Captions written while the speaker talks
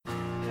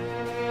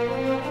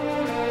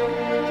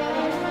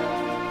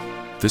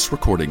This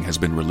recording has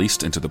been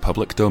released into the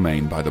public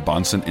domain by the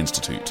Bahnsen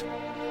Institute,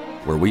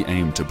 where we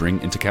aim to bring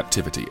into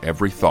captivity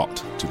every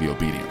thought to the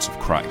obedience of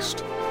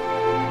Christ.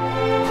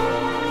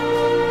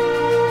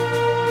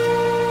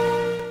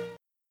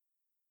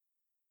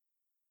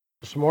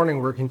 This morning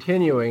we're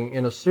continuing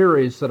in a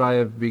series that I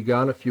have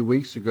begun a few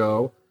weeks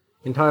ago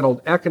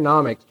entitled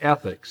Economic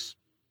Ethics.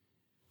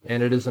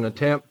 And it is an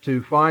attempt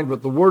to find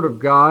what the Word of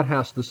God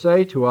has to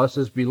say to us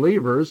as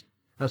believers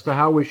as to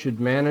how we should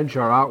manage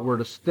our outward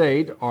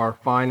estate, our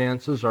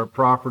finances, our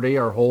property,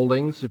 our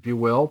holdings, if you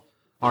will,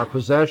 our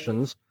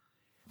possessions,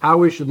 how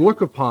we should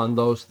look upon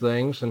those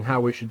things and how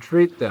we should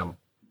treat them.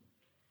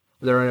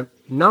 There are a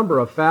number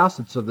of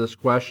facets of this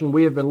question.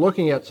 We have been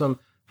looking at some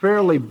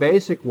fairly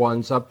basic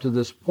ones up to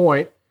this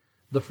point.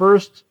 The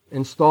first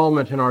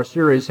installment in our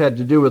series had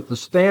to do with the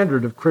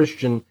standard of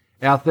Christian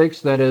ethics,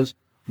 that is,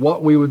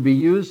 what we would be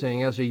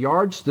using as a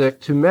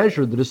yardstick to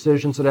measure the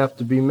decisions that have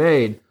to be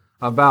made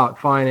about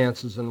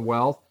finances and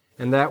wealth,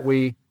 and that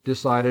we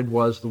decided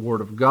was the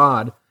Word of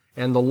God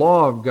and the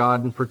law of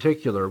God in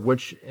particular,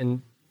 which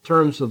in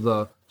terms of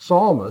the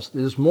psalmist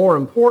is more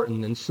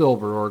important than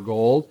silver or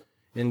gold.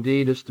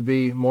 Indeed, is to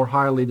be more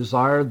highly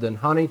desired than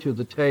honey to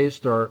the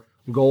taste or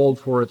gold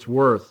for its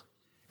worth.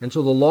 And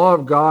so the law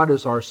of God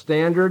is our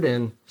standard,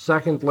 and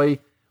secondly,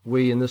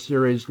 we in this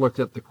series looked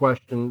at the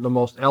question, the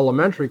most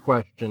elementary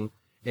question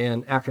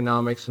in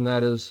economics, and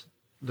that is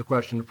the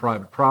question of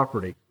private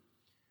property.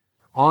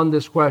 On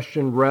this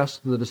question rests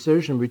the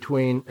decision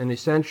between an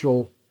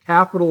essential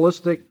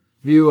capitalistic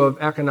view of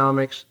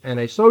economics and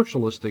a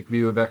socialistic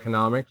view of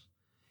economics.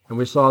 And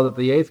we saw that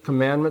the eighth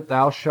commandment,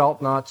 thou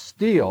shalt not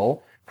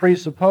steal,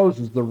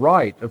 presupposes the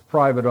right of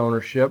private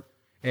ownership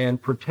and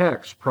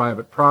protects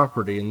private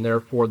property, and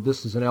therefore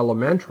this is an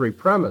elementary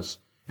premise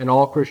in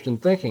all Christian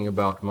thinking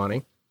about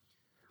money.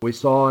 We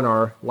saw in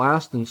our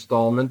last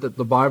installment that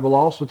the Bible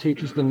also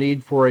teaches the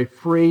need for a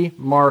free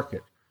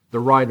market, the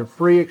right of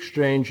free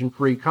exchange and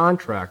free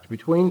contract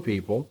between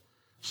people,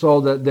 so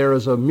that there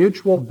is a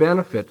mutual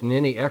benefit in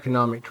any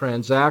economic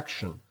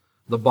transaction.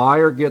 The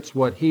buyer gets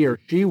what he or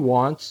she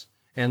wants,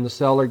 and the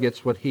seller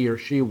gets what he or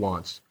she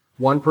wants.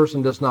 One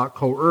person does not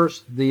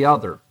coerce the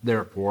other,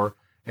 therefore,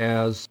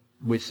 as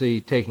we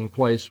see taking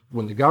place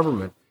when the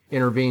government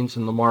intervenes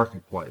in the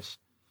marketplace.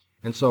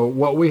 And so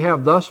what we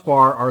have thus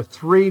far are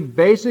three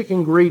basic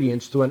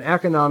ingredients to an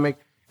economic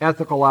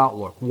ethical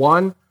outlook.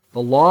 One, the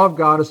law of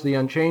God is the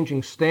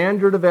unchanging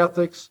standard of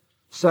ethics.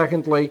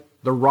 Secondly,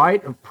 the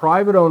right of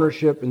private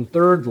ownership. And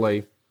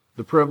thirdly,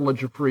 the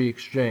privilege of free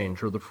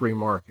exchange or the free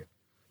market.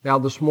 Now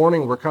this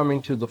morning we're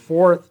coming to the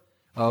fourth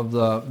of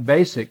the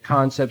basic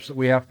concepts that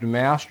we have to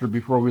master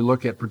before we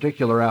look at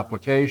particular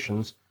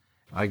applications,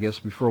 I guess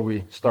before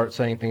we start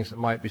saying things that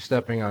might be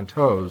stepping on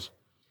toes.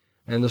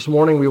 And this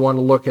morning we want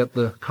to look at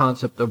the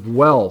concept of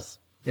wealth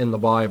in the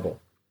Bible.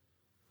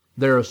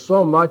 There is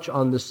so much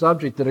on this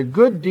subject that a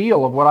good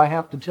deal of what I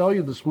have to tell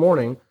you this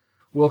morning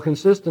will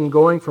consist in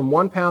going from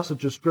one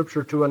passage of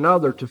Scripture to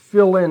another to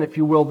fill in, if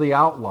you will, the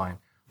outline.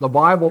 The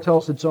Bible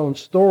tells its own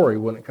story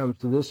when it comes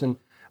to this, and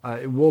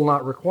it will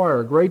not require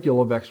a great deal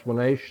of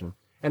explanation.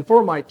 And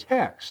for my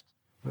text,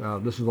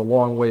 this is a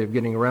long way of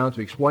getting around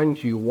to explaining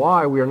to you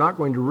why we are not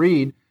going to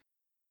read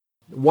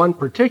one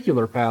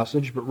particular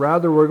passage, but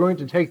rather we're going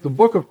to take the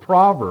book of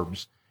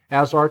Proverbs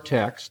as our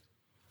text.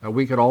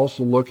 We could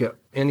also look at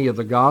any of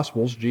the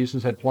Gospels.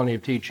 Jesus had plenty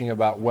of teaching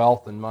about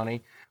wealth and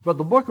money. But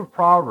the book of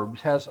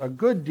Proverbs has a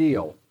good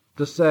deal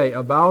to say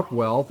about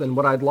wealth, and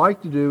what I'd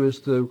like to do is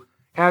to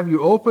have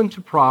you open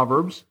to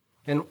Proverbs,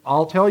 and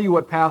I'll tell you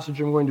what passage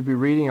I'm going to be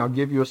reading. I'll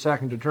give you a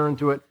second to turn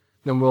to it,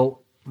 then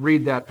we'll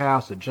read that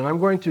passage. And I'm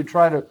going to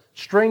try to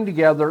string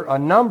together a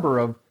number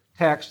of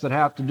texts that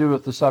have to do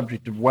with the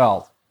subject of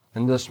wealth.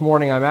 And this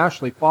morning I'm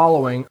actually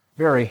following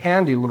very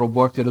handy little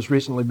book that has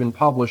recently been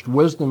published,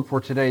 Wisdom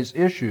for Today's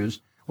Issues,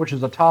 which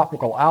is a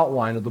topical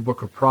outline of the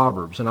book of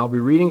Proverbs. And I'll be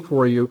reading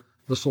for you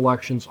the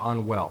selections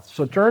on wealth.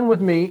 So turn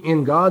with me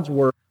in God's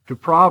Word to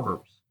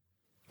Proverbs,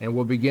 and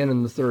we'll begin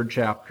in the third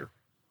chapter.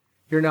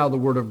 Hear now the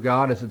Word of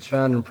God as it's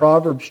found in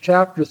Proverbs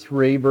chapter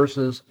 3,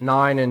 verses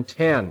 9 and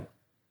 10.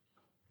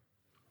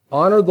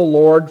 Honor the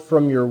Lord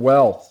from your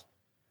wealth,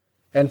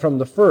 and from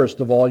the first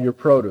of all your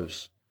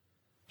produce.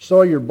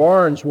 So your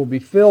barns will be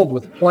filled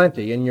with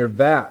plenty, and your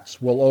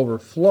vats will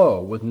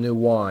overflow with new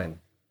wine.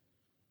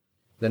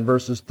 Then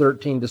verses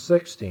 13 to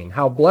 16.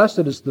 How blessed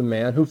is the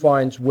man who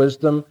finds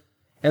wisdom,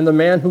 and the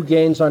man who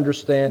gains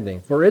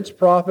understanding. For its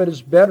profit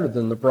is better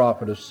than the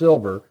profit of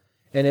silver,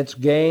 and its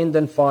gain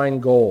than fine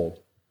gold.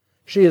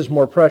 She is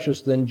more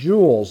precious than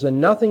jewels, and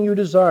nothing you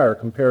desire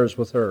compares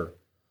with her.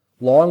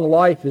 Long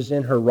life is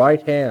in her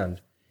right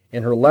hand.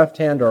 In her left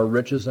hand are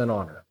riches and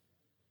honor.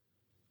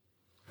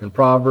 In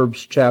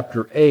Proverbs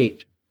chapter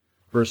 8,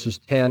 verses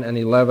 10 and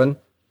 11,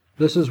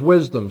 this is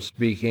wisdom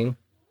speaking.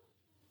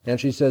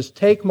 And she says,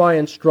 take my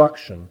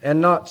instruction,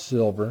 and not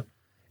silver,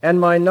 and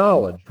my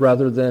knowledge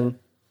rather than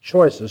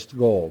choicest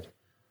gold.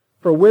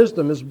 For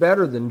wisdom is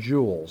better than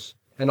jewels,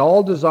 and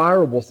all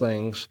desirable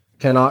things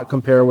cannot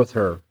compare with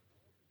her.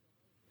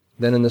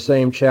 Then in the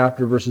same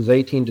chapter, verses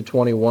 18 to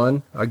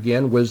 21,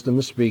 again, wisdom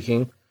is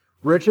speaking.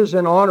 Riches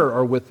and honor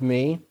are with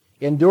me,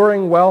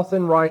 enduring wealth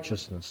and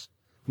righteousness.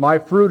 My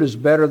fruit is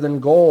better than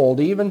gold,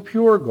 even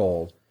pure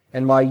gold,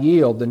 and my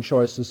yield than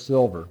choicest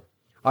silver.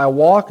 I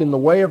walk in the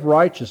way of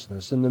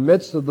righteousness, in the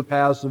midst of the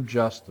paths of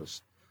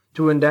justice,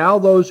 to endow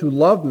those who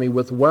love me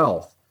with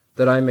wealth,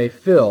 that I may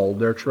fill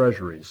their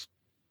treasuries.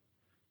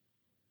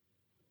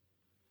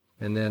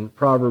 And then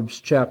Proverbs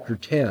chapter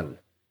 10.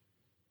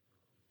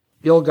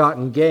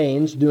 Ill-gotten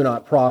gains do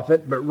not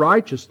profit, but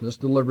righteousness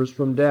delivers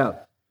from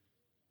death.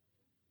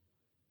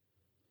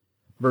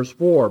 Verse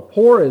 4,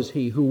 poor is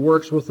he who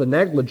works with a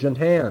negligent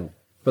hand,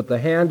 but the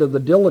hand of the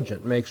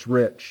diligent makes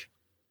rich.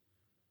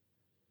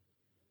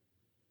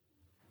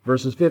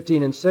 Verses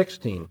 15 and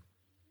 16,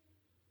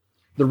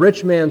 the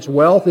rich man's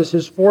wealth is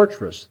his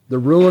fortress, the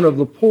ruin of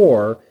the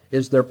poor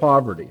is their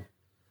poverty.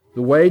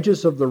 The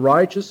wages of the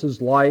righteous is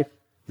life,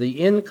 the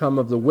income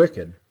of the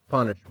wicked,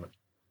 punishment.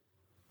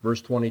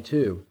 Verse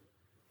 22,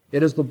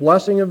 it is the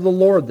blessing of the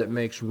Lord that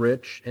makes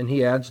rich, and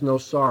he adds no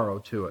sorrow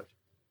to it.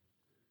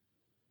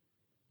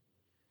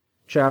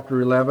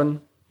 Chapter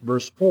 11,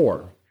 verse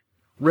 4,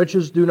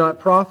 riches do not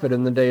profit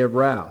in the day of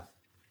wrath,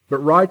 but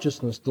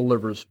righteousness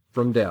delivers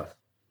from death.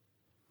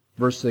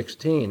 Verse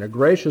 16, a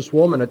gracious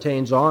woman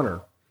attains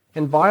honor,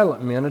 and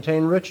violent men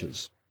attain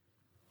riches.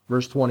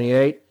 Verse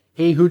 28,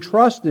 he who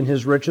trusts in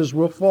his riches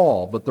will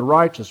fall, but the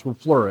righteous will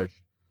flourish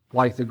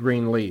like the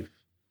green leaf.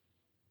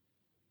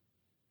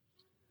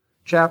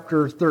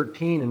 Chapter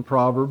 13 in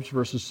Proverbs,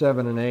 verses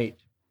 7 and 8.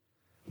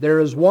 There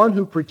is one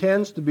who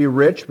pretends to be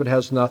rich but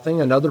has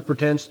nothing, another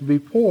pretends to be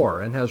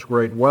poor and has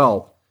great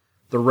wealth.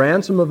 The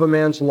ransom of a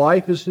man's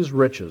life is his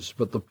riches,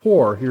 but the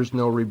poor hears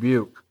no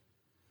rebuke.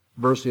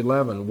 Verse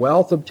 11,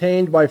 wealth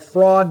obtained by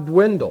fraud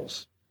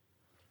dwindles,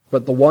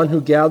 but the one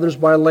who gathers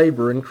by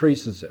labor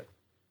increases it.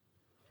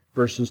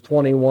 Verses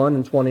 21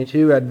 and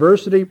 22,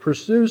 adversity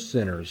pursues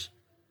sinners,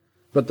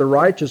 but the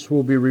righteous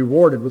will be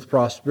rewarded with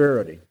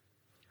prosperity.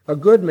 A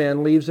good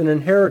man leaves an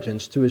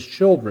inheritance to his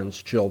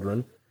children's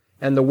children,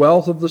 and the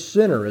wealth of the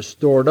sinner is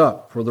stored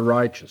up for the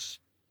righteous.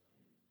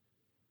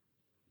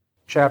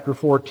 Chapter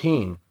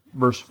 14,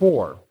 verse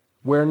 4,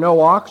 where no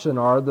oxen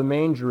are, the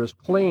manger is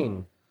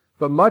clean,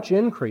 but much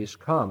increase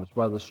comes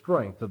by the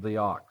strength of the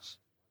ox.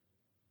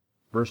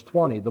 Verse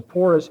 20, the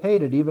poor is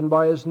hated even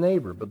by his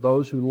neighbor, but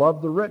those who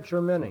love the rich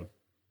are many.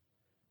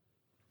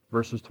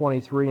 Verses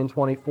 23 and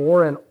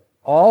 24, and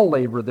all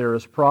labor there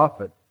is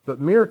profit, but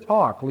mere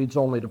talk leads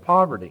only to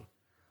poverty.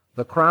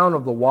 The crown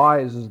of the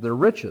wise is their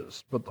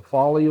riches, but the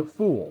folly of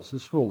fools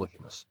is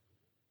foolishness.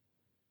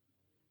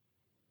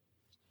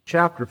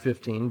 Chapter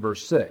 15,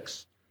 verse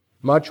 6,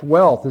 much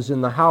wealth is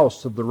in the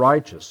house of the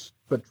righteous,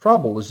 but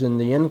trouble is in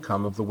the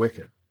income of the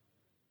wicked.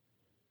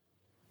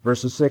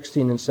 Verses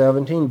 16 and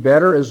 17,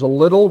 better is a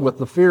little with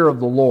the fear of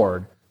the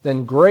Lord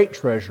than great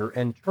treasure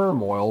and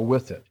turmoil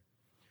with it.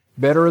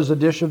 Better is a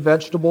dish of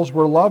vegetables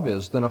where love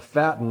is than a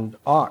fattened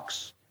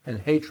ox and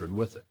hatred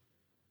with it.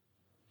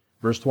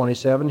 Verse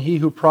 27, he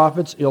who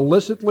profits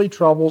illicitly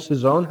troubles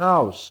his own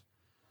house,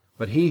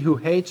 but he who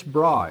hates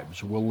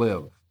bribes will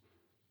live.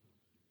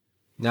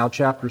 Now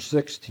chapter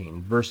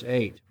 16, verse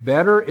 8,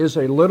 better is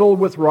a little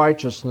with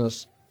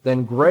righteousness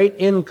than great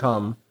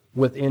income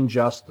with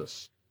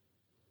injustice.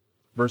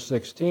 Verse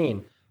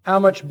 16, how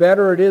much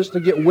better it is to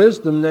get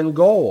wisdom than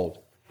gold,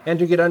 and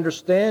to get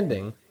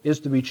understanding is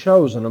to be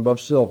chosen above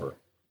silver.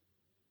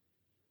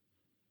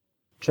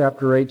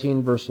 Chapter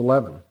 18, verse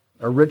 11,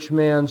 a rich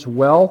man's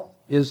wealth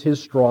is his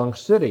strong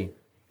city,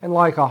 and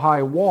like a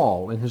high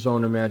wall in his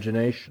own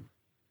imagination.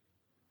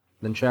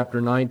 Then chapter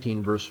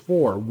 19, verse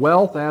 4,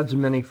 wealth adds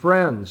many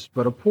friends,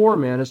 but a poor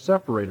man is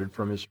separated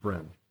from his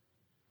friend.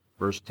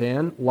 Verse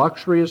 10,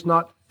 luxury is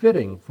not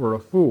fitting for a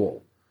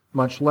fool,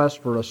 much less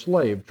for a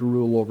slave to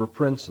rule over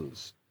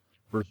princes.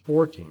 Verse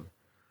 14,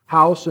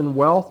 house and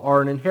wealth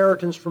are an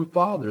inheritance from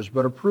fathers,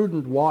 but a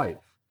prudent wife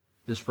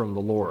is from the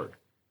Lord.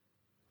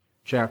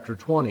 Chapter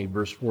 20,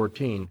 verse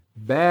 14,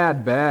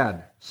 bad,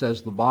 bad,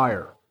 says the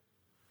buyer,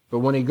 but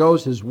when he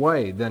goes his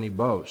way, then he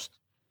boasts.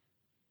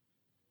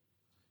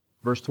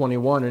 Verse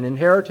 21, an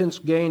inheritance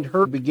gained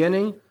her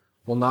beginning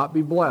will not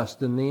be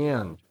blessed in the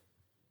end.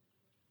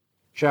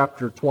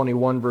 Chapter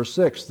 21, verse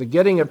 6, the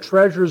getting of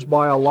treasures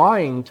by a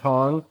lying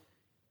tongue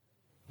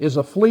is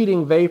a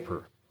fleeting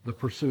vapor, the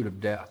pursuit of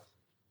death.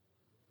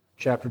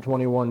 Chapter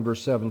 21,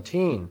 verse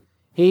 17,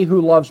 he who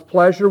loves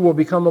pleasure will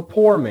become a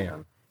poor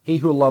man. He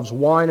who loves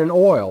wine and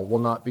oil will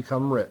not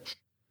become rich.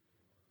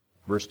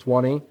 Verse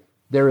 20,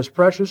 there is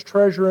precious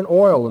treasure and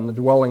oil in the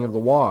dwelling of the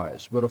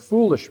wise, but a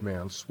foolish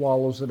man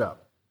swallows it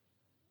up.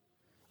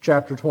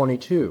 Chapter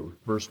 22,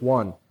 verse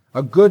 1,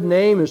 a good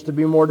name is to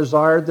be more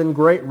desired than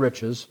great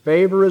riches.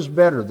 Favor is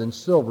better than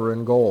silver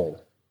and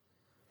gold.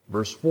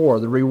 Verse 4,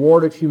 the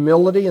reward of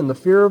humility and the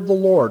fear of the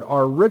Lord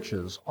are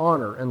riches,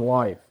 honor, and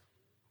life.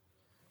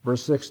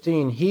 Verse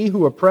 16, he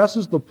who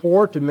oppresses the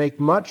poor to make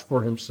much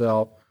for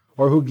himself,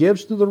 or who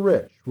gives to the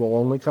rich, will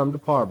only come to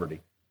poverty.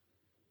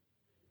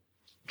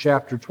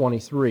 Chapter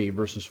 23,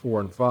 verses 4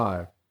 and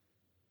 5.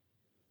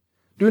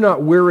 Do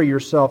not weary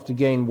yourself to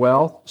gain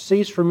wealth.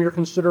 Cease from your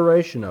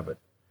consideration of it.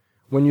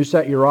 When you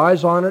set your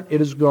eyes on it, it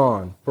is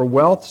gone. For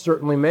wealth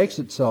certainly makes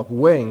itself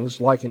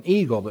wings like an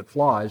eagle that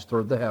flies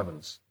toward the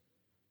heavens.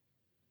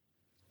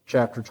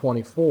 Chapter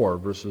 24,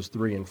 verses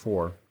 3 and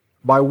 4.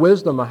 By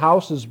wisdom a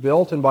house is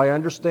built, and by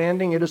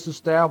understanding it is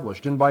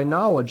established, and by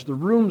knowledge the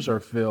rooms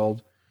are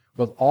filled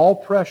with all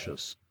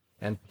precious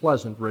and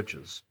pleasant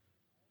riches.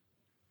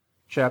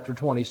 Chapter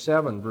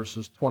 27,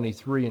 verses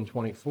 23 and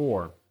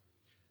 24.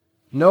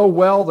 Know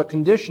well the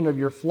condition of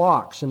your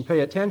flocks, and pay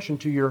attention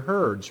to your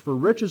herds, for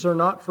riches are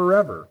not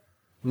forever,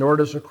 nor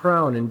does a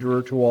crown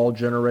endure to all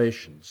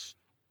generations.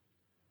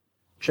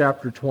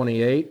 Chapter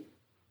 28,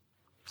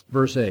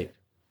 verse 8.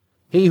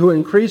 He who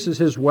increases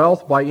his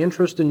wealth by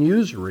interest and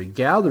usury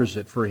gathers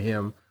it for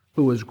him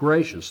who is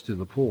gracious to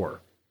the poor.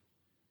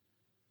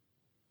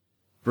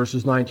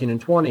 Verses 19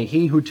 and 20.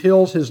 He who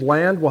tills his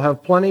land will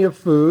have plenty of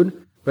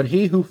food, but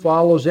he who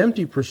follows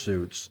empty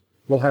pursuits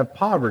will have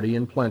poverty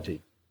and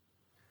plenty.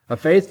 A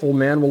faithful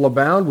man will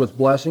abound with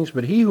blessings,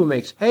 but he who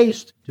makes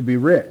haste to be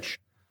rich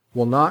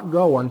will not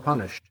go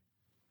unpunished.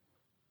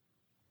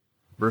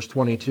 Verse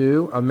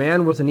 22, a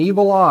man with an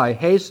evil eye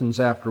hastens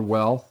after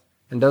wealth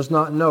and does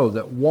not know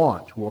that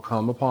want will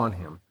come upon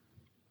him.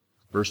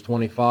 Verse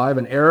 25,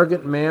 an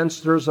arrogant man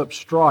stirs up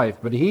strife,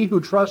 but he who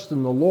trusts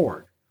in the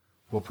Lord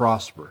will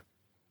prosper.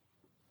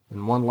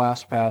 And one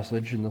last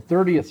passage in the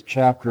 30th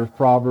chapter of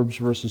Proverbs,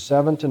 verses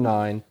 7 to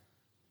 9,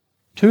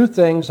 2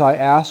 things I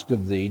ask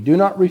of thee, do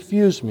not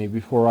refuse me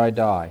before I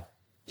die.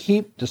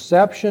 Keep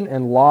deception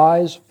and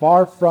lies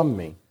far from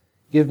me.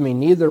 Give me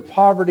neither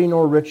poverty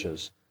nor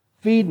riches.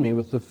 Feed me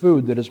with the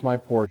food that is my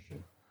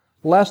portion.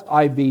 Lest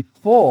I be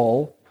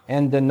full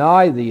and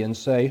deny thee and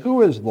say,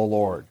 who is the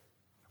Lord?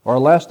 Or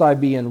lest I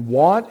be in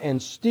want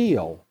and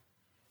steal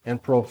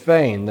and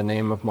profane the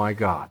name of my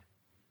God.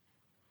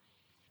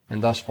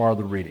 And thus far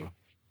the reading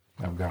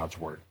of God's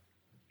Word.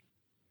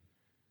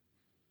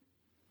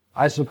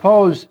 I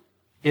suppose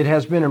it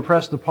has been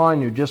impressed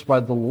upon you just by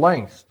the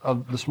length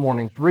of this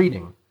morning's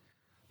reading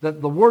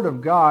that the Word of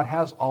God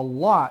has a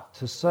lot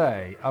to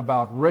say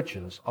about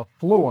riches,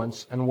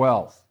 affluence, and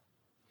wealth.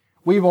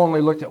 We've only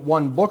looked at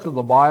one book of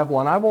the Bible,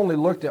 and I've only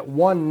looked at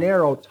one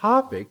narrow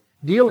topic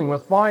dealing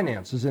with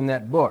finances in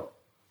that book.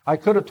 I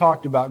could have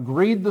talked about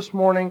greed this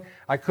morning.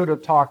 I could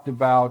have talked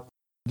about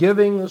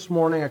giving this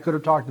morning. I could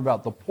have talked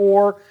about the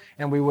poor,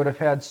 and we would have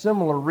had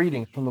similar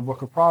readings from the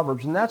book of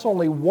Proverbs, and that's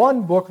only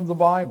one book of the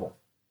Bible.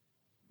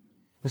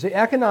 You see,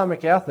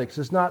 economic ethics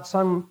is not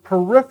some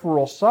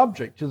peripheral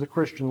subject to the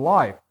Christian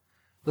life.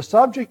 The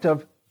subject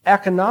of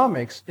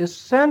economics is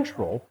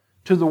central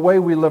to the way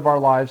we live our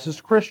lives as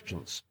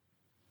Christians.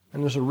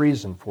 And there's a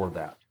reason for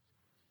that.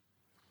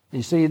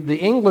 You see, the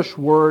English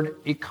word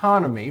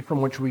economy,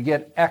 from which we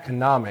get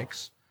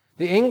economics,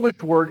 the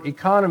English word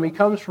economy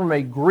comes from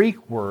a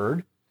Greek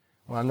word.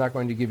 Well, I'm not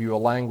going to give you a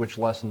language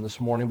lesson this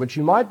morning, but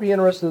you might be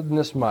interested in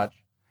this much.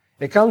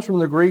 It comes from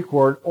the Greek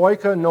word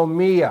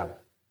oikonomia.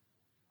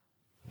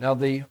 Now,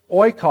 the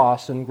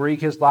oikos in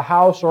Greek is the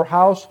house or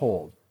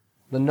household.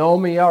 The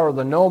nomia or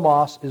the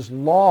nomos is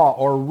law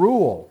or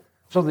rule.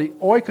 So the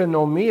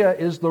oikonomia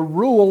is the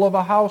rule of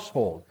a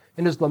household.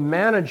 It is the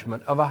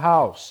management of a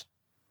house.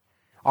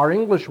 Our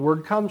English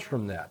word comes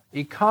from that.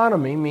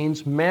 Economy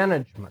means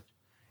management.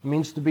 It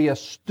means to be a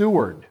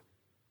steward.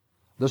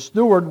 The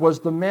steward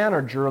was the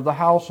manager of the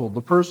household,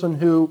 the person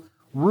who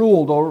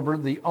ruled over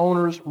the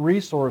owner's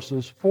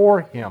resources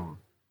for him.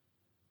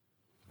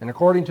 And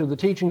according to the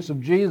teachings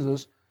of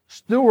Jesus,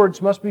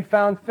 stewards must be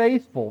found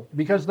faithful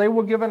because they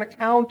will give an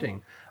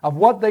accounting of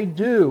what they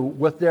do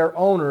with their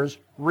owner's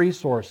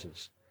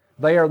resources.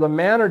 They are the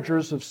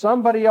managers of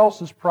somebody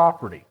else's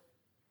property.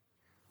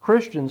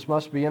 Christians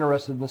must be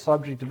interested in the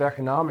subject of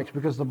economics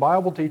because the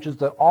Bible teaches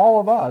that all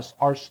of us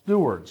are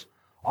stewards.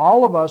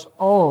 All of us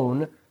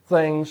own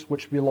things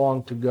which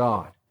belong to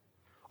God.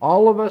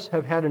 All of us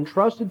have had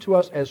entrusted to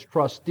us as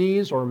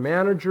trustees or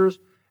managers,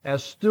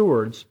 as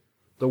stewards,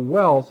 the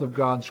wealth of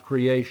God's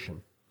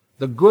creation.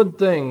 The good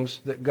things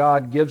that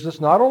God gives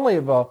us, not only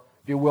of a,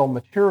 if you will,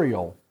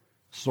 material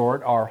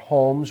sort, our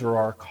homes or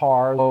our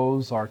cars,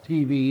 clothes, our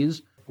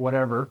TVs,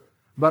 whatever,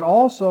 but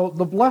also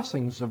the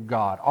blessings of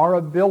God, our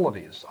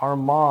abilities, our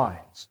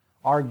minds,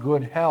 our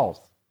good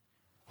health,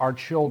 our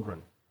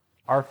children,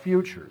 our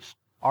futures,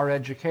 our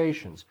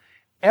educations,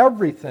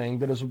 everything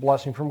that is a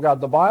blessing from God.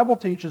 The Bible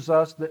teaches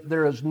us that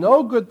there is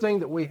no good thing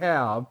that we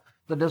have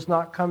that does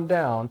not come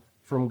down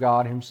from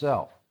God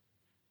Himself.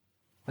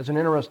 That's an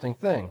interesting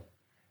thing.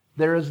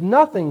 There is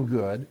nothing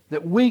good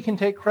that we can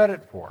take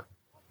credit for.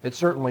 It's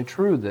certainly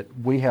true that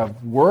we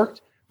have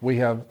worked, we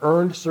have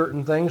earned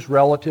certain things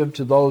relative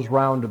to those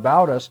round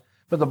about us,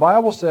 but the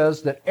Bible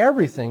says that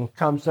everything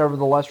comes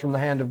nevertheless from the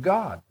hand of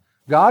God.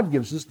 God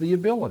gives us the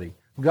ability.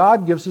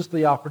 God gives us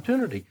the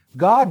opportunity.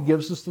 God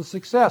gives us the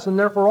success, and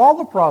therefore all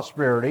the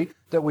prosperity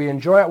that we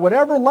enjoy at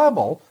whatever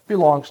level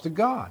belongs to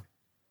God.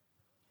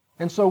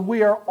 And so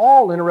we are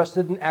all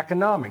interested in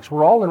economics.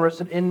 We're all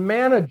interested in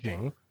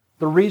managing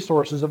the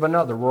resources of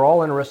another. We're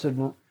all interested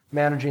in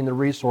managing the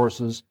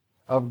resources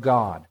of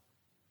God.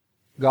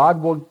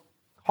 God will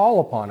call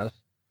upon us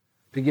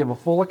to give a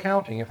full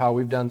accounting of how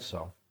we've done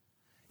so.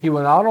 He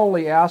will not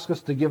only ask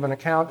us to give an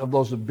account of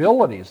those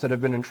abilities that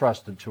have been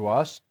entrusted to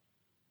us,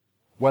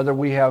 whether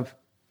we have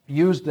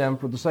used them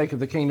for the sake of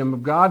the kingdom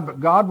of God, but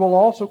God will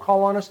also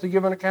call on us to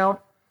give an account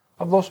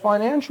of those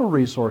financial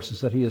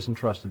resources that He has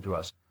entrusted to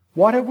us.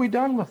 What have we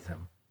done with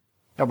them?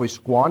 Have we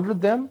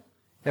squandered them?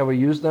 Have we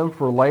used them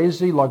for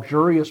lazy,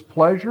 luxurious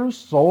pleasures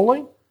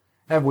solely?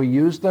 Have we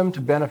used them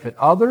to benefit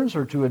others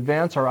or to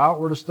advance our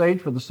outward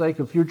estate for the sake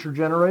of future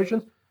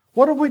generations?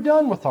 What have we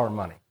done with our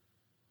money?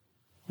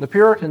 The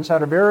Puritans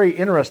had a very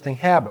interesting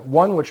habit,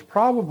 one which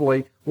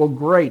probably will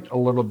grate a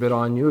little bit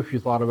on you if you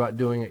thought about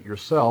doing it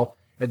yourself.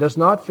 It does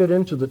not fit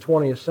into the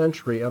 20th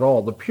century at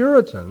all. The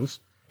Puritans,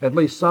 at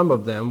least some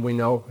of them, we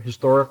know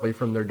historically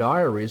from their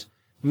diaries,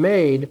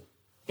 made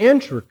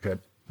intricate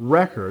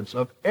records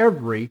of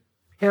every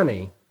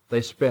penny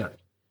they spent.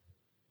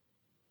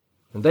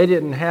 And they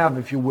didn't have,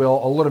 if you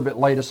will, a little bit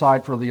laid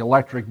aside for the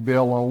electric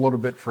bill and a little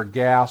bit for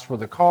gas for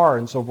the car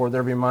and so forth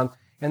every month,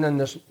 and then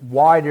this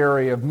wide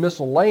area of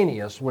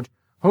miscellaneous, which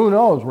who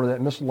knows where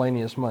that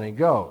miscellaneous money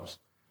goes,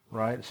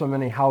 right? So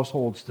many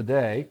households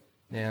today,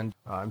 and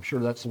I'm sure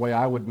that's the way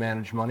I would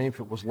manage money if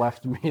it was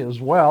left to me as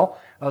well.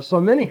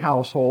 So many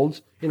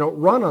households,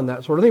 run on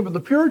that sort of thing. But the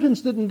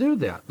Puritans didn't do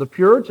that. The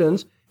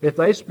Puritans, if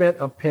they spent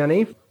a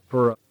penny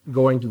for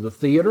going to the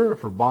theater,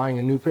 for buying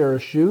a new pair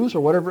of shoes,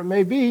 or whatever it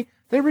may be,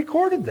 they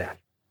recorded that.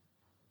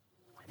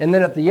 And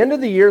then at the end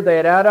of the year,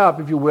 they'd add up,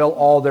 if you will,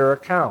 all their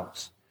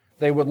accounts.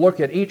 They would look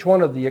at each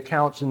one of the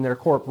accounts in their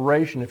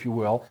corporation, if you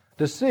will,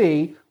 to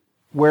see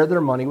where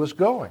their money was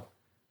going.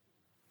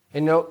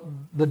 And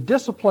the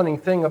disciplining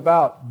thing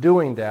about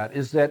doing that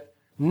is that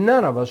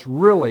none of us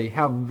really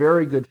have a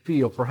very good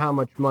feel for how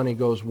much money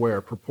goes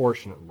where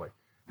proportionately.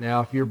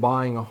 Now, if you're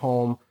buying a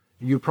home,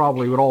 you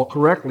probably would all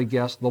correctly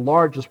guess the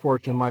largest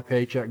portion of my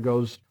paycheck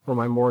goes for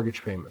my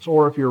mortgage payments.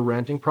 Or if you're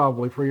renting,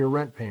 probably for your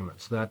rent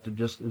payments. That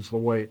just is the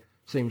way it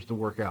seems to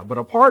work out. But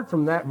apart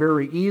from that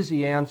very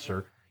easy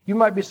answer, you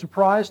might be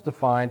surprised to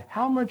find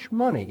how much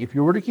money, if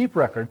you were to keep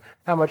record,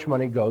 how much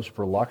money goes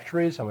for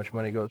luxuries, how much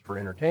money goes for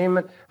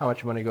entertainment, how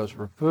much money goes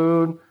for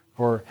food,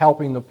 for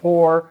helping the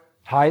poor,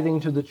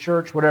 tithing to the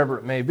church, whatever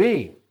it may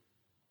be.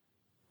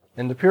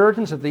 And the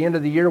Puritans at the end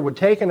of the year would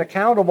take an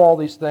account of all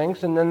these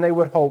things, and then they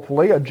would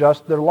hopefully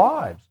adjust their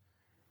lives.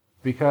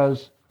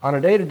 Because on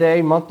a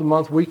day-to-day,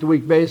 month-to-month,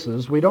 week-to-week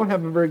basis, we don't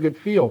have a very good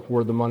feel for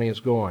where the money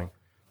is going.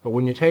 But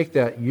when you take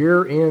that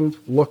year-end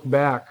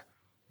look-back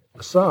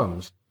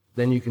sums,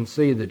 then you can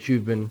see that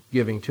you've been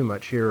giving too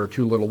much here or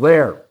too little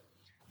there.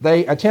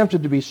 They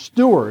attempted to be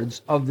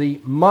stewards of the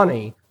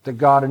money that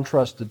God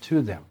entrusted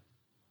to them.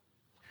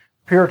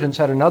 Puritans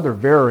had another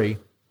very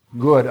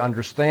good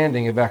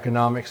understanding of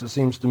economics, it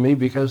seems to me,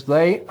 because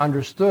they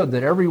understood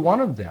that every one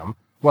of them,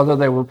 whether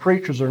they were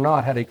preachers or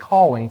not, had a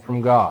calling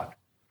from God.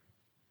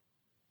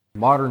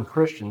 Modern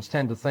Christians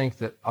tend to think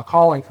that a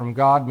calling from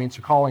God means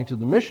a calling to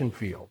the mission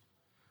field,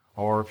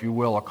 or, if you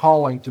will, a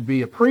calling to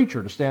be a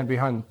preacher, to stand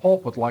behind the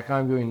pulpit like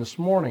I'm doing this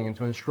morning and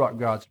to instruct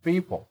God's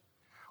people,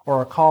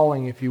 or a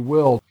calling, if you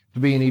will, to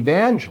be an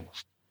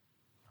evangelist,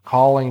 a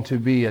calling to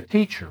be a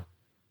teacher.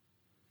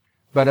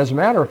 But as a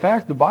matter of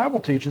fact, the Bible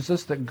teaches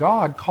us that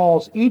God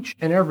calls each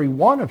and every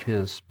one of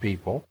His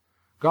people,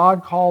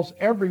 God calls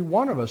every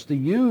one of us to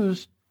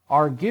use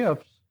our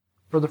gifts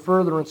for the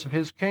furtherance of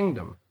His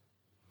kingdom.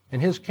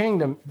 And His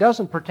kingdom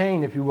doesn't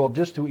pertain, if you will,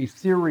 just to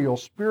ethereal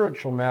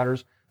spiritual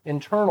matters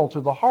internal to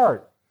the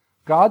heart.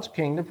 God's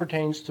kingdom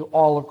pertains to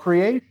all of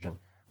creation.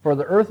 For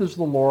the earth is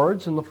the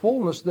Lord's and the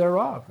fullness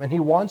thereof. And He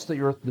wants the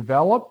earth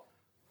developed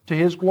to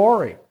His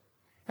glory.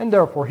 And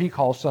therefore He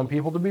calls some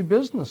people to be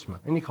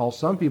businessmen. And He calls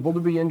some people to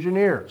be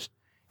engineers.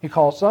 He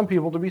calls some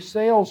people to be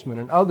salesmen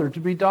and others to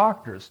be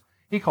doctors.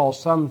 He calls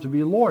some to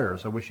be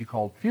lawyers. I wish He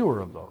called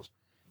fewer of those.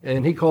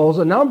 And He calls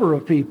a number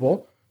of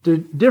people to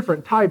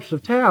different types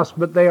of tasks,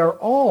 but they are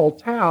all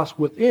tasks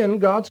within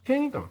God's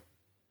kingdom.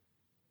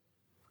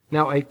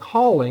 Now, a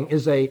calling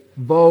is a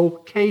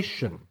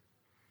vocation,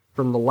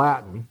 from the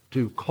Latin,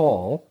 to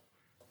call,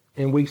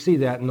 and we see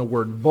that in the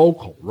word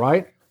vocal,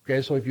 right?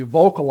 Okay, so if you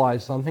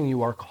vocalize something,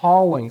 you are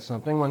calling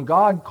something. When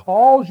God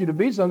calls you to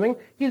be something,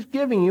 He's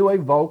giving you a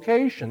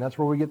vocation. That's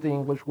where we get the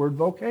English word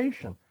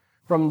vocation.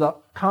 From the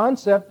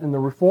concept in the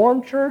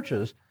Reformed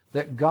churches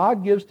that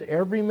God gives to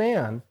every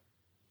man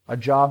a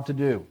job to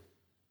do.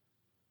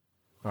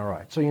 All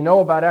right, so you know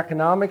about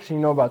economics, you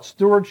know about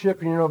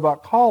stewardship, and you know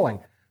about calling.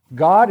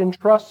 God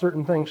entrusts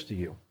certain things to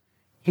you.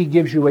 He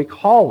gives you a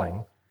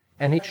calling,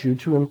 and He wants you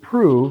to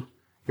improve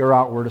your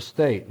outward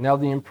estate. Now,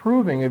 the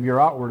improving of your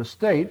outward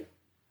estate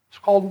is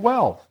called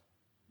wealth.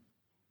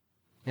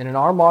 And in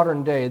our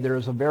modern day, there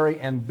is a very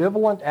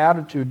ambivalent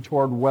attitude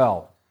toward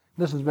wealth.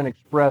 This has been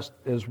expressed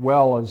as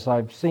well as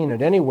I've seen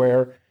it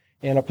anywhere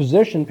in a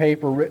position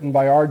paper written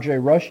by R.J.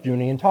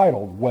 Rushdoony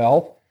entitled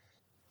Wealth.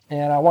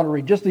 And I want to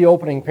read just the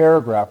opening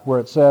paragraph where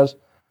it says,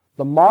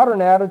 "The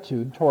modern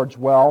attitude towards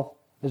wealth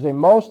is a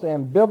most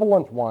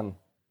ambivalent one.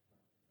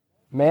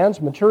 Man's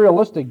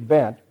materialistic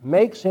bent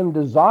makes him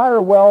desire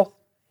wealth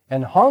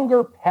and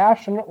hunger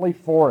passionately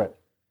for it.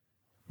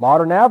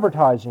 Modern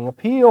advertising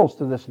appeals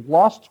to this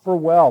lust for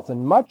wealth,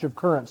 and much of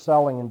current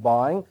selling and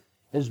buying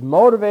is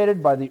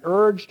motivated by the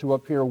urge to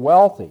appear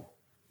wealthy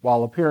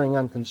while appearing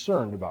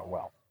unconcerned about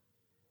wealth.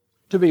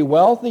 To be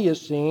wealthy is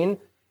seen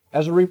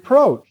as a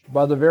reproach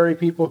by the very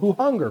people who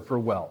hunger for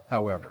wealth,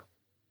 however.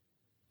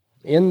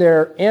 In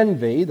their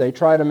envy, they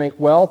try to make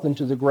wealth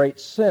into the great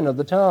sin of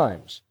the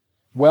times.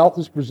 Wealth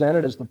is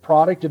presented as the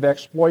product of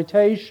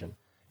exploitation.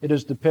 It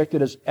is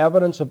depicted as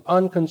evidence of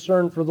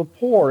unconcern for the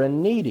poor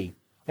and needy,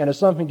 and as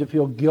something to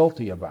feel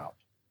guilty about.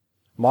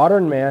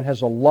 Modern man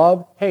has a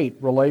love-hate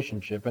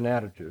relationship and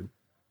attitude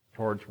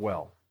towards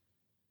wealth.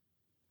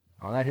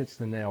 Now that hits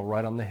the nail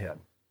right on the head.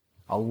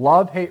 A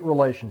love-hate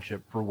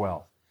relationship for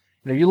wealth.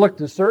 Now you look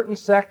to certain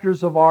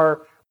sectors of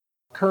our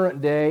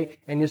current day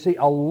and you see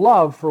a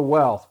love for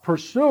wealth.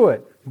 Pursue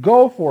it,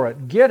 go for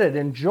it, get it,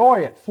 enjoy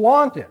it,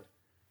 flaunt it.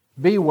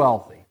 Be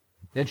wealthy.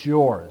 It's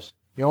yours.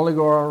 You only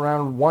go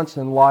around once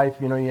in life,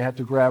 you have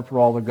to grab for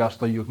all the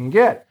gusto you can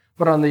get.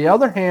 But on the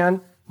other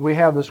hand, we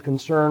have this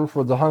concern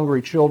for the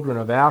hungry children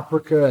of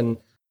Africa and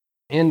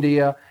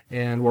India,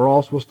 and we're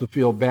all supposed to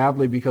feel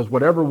badly because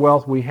whatever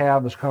wealth we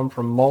have has come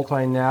from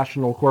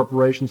multinational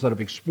corporations that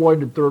have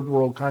exploited third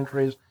world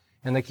countries,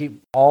 and they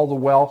keep all the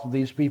wealth of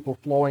these people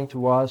flowing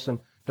to us and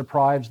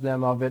deprives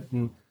them of it.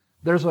 And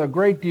there's a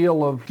great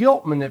deal of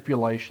guilt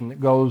manipulation that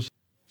goes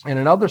in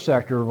another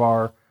sector of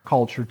our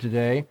culture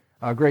today,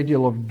 a great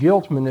deal of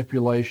guilt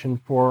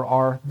manipulation for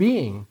our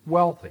being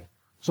wealthy.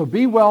 So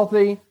be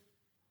wealthy,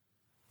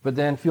 but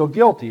then feel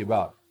guilty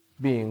about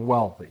being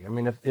wealthy. I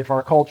mean, if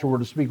our culture were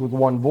to speak with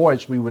one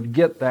voice, we would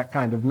get that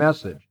kind of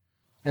message.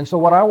 And so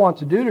what I want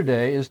to do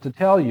today is to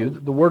tell you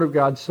that the Word of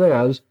God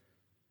says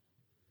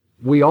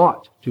we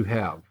ought to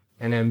have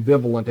an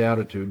ambivalent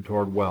attitude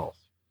toward wealth.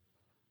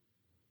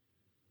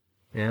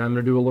 And I'm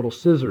going to do a little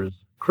scissors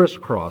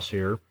crisscross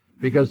here,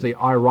 because the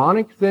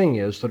ironic thing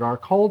is that our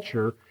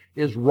culture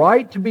is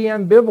right to be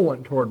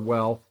ambivalent toward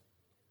wealth,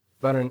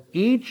 but in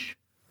each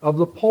of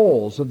the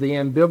poles of the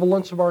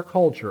ambivalence of our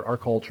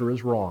culture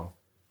is wrong.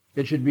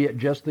 It should be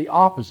just the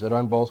opposite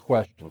on both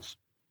questions.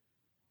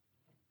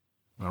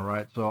 All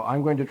right, so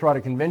I'm going to try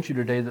to convince you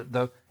today that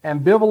the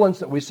ambivalence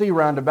that we see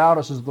round about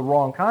us is the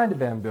wrong kind of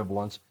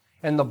ambivalence,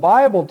 and the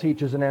Bible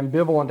teaches an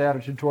ambivalent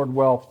attitude toward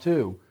wealth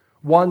too,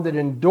 one that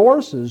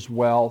endorses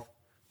wealth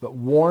but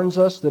warns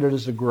us that it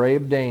is a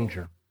grave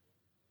danger.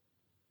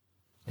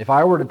 If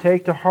I were to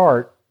take to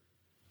heart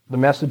the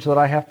message that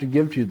I have to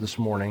give to you this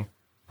morning,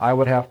 I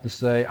would have to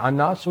say, I'm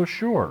not so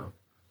sure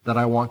that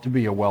I want to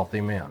be a wealthy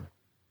man.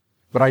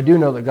 But I do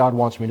know that God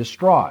wants me to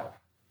strive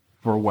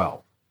for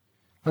wealth.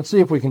 Let's see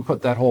if we can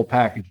put that whole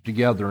package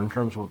together in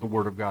terms of what the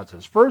Word of God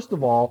says. First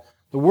of all,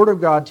 the Word of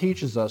God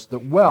teaches us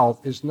that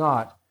wealth is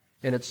not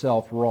in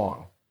itself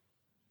wrong.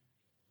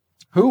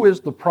 Who is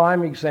the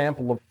prime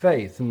example of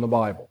faith in the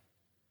Bible?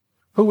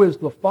 Who is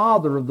the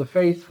father of the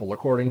faithful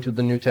according to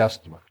the New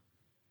Testament?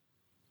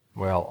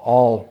 Well,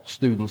 all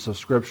students of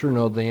Scripture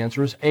know the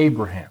answer is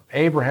Abraham.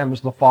 Abraham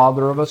is the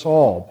father of us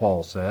all,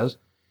 Paul says.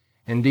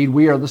 Indeed,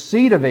 we are the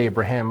seed of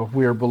Abraham if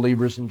we are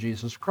believers in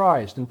Jesus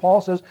Christ. And Paul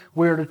says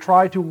we are to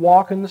try to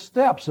walk in the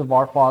steps of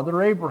our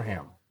father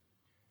Abraham.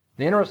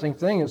 The interesting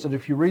thing is that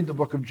if you read the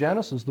book of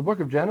Genesis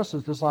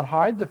does not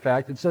hide the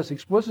fact, it says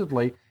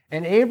explicitly,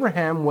 and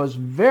Abraham was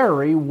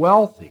very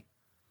wealthy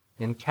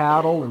in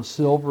cattle and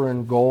silver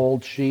and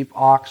gold, sheep,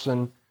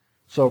 oxen,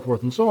 so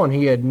forth and so on.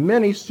 He had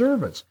many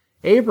servants.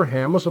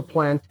 Abraham was a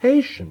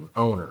plantation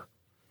owner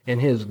in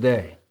his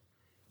day.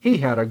 He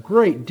had a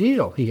great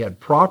deal. He had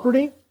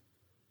property.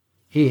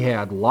 He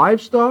had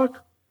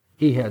livestock.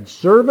 He had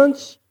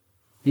servants.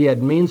 He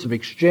had means of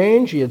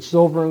exchange. He had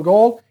silver and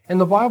gold.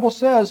 And the Bible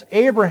says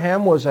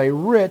Abraham was a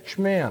rich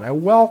man, a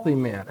wealthy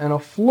man, an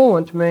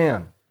affluent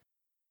man.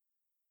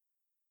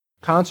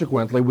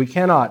 Consequently, we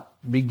cannot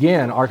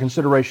begin our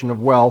consideration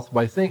of wealth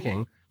by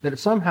thinking that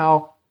it's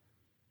somehow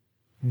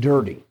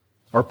dirty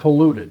or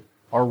polluted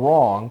or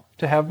wrong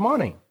to have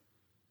money.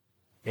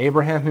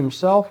 Abraham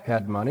himself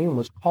had money and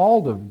was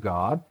called of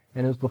God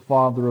and is the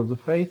father of the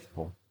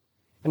faithful.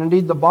 And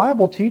indeed, the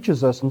Bible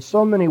teaches us in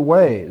so many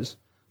ways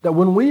that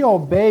when we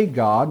obey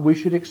God, we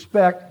should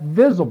expect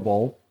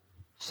visible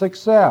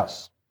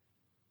success.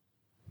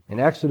 In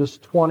Exodus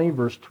 20,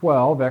 verse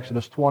 12,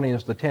 Exodus 20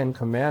 is the Ten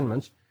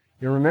Commandments,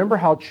 you remember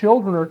how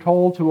children are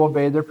told to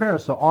obey their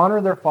parents, to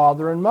honor their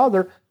father and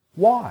mother.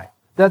 Why?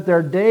 That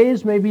their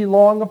days may be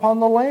long upon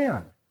the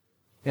land.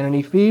 And in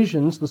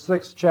Ephesians, the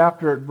 6th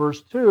chapter at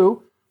verse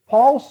 2,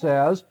 Paul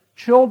says,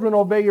 children,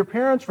 obey your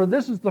parents, for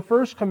this is the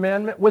first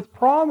commandment with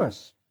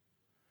promise.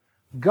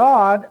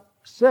 God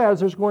says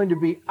there's going to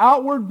be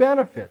outward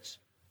benefits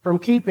from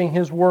keeping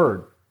His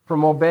word,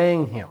 from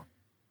obeying Him.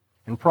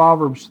 In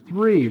Proverbs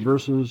 3,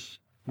 verses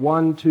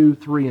 1, 2,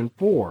 3, and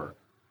 4,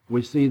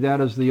 we see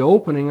that as the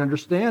opening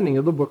understanding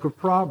of the book of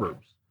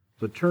Proverbs.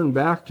 So turn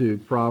back to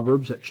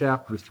Proverbs at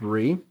chapter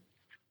 3.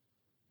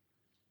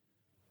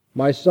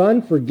 My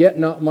son, forget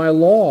not my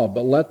law,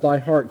 but let thy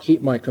heart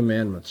keep my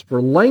commandments.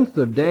 For length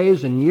of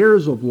days and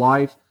years of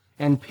life,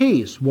 and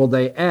peace will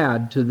they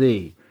add to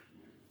thee.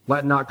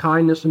 Let not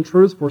kindness and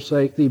truth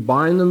forsake thee.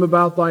 Bind them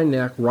about thy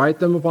neck, write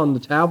them upon the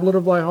tablet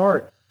of thy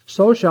heart.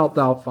 So shalt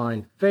thou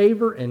find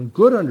favor and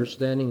good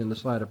understanding in the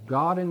sight of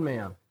God and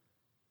man.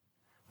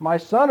 My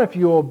son, if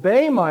you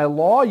obey my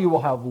law, you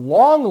will have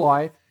long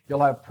life,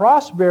 you'll have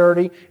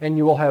prosperity, and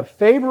you will have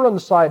favor in the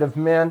sight of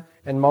men,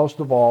 and most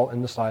of all,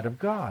 in the sight of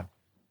God.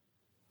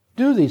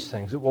 Do these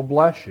things, it will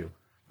bless you.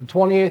 The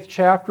 28th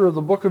chapter of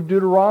the book of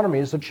Deuteronomy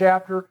is a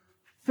chapter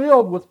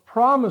filled with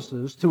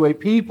promises to a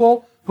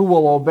people who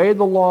will obey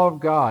the law of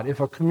God. If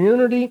a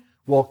community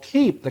will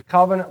keep the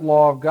covenant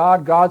law of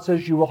God, God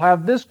says you will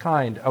have this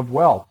kind of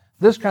wealth,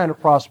 this kind of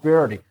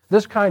prosperity,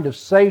 this kind of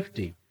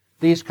safety,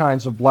 these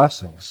kinds of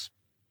blessings.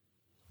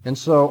 And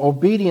so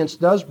obedience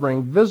does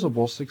bring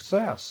visible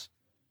success.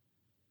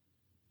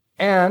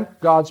 And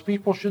God's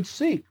people should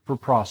seek for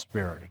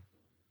prosperity.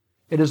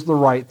 It is the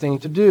right thing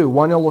to do.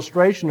 One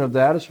illustration of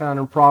that is found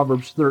in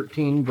Proverbs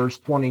 13, verse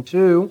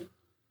 22.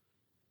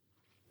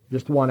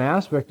 Just one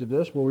aspect of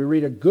this, where we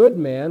read, a good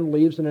man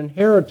leaves an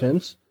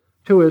inheritance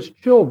to his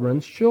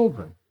children's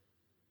children.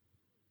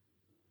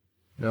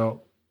 Now,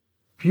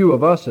 few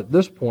of us at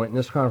this point in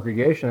this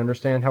congregation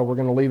understand how we're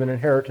going to leave an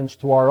inheritance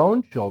to our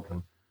own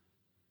children.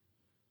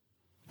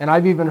 And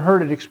I've even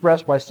heard it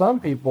expressed by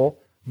some people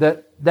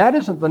that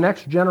isn't the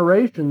next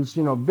generation's,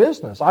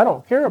 business. I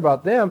don't care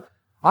about them.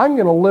 I'm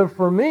going to live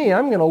for me.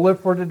 I'm going to live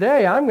for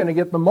today. I'm going to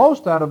get the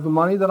most out of the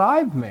money that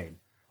I've made.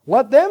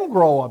 Let them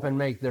grow up and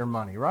make their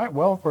money, right?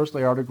 Well, of course,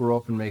 they are to grow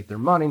up and make their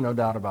money, no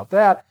doubt about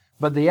that.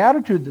 But the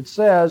attitude that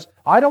says,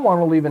 I don't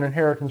want to leave an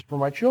inheritance for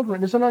my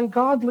children, is an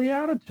ungodly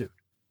attitude.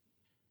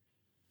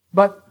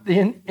 But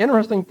the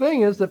interesting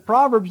thing is that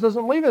Proverbs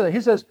doesn't leave it there.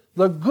 He says,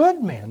 the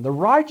good man, the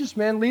righteous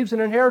man, leaves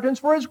an inheritance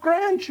for his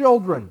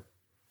grandchildren.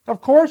 Of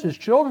course, his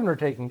children are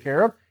taken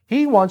care of.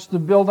 He wants to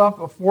build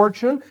up a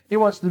fortune. He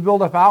wants to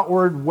build up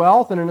outward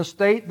wealth and an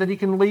estate that he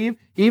can leave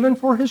even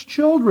for his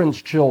children's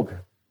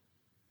children.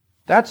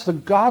 That's the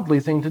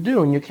godly thing to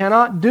do, and you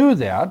cannot do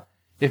that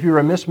if you're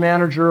a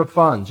mismanager of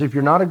funds, if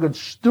you're not a good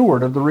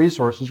steward of the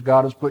resources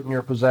God has put in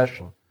your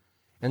possession.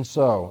 And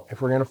so,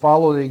 if we're going to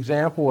follow the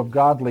example of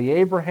godly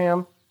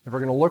Abraham, if we're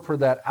going to look for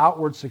that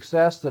outward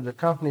success that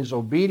accompanies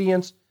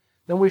obedience,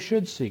 then we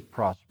should seek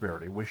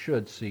prosperity. We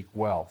should seek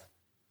wealth.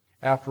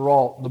 After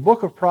all, the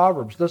book of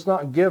Proverbs does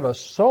not give us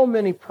so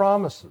many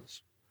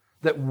promises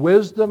that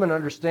wisdom and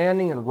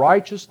understanding and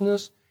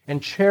righteousness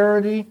and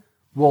charity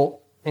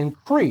will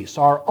increase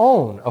our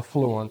own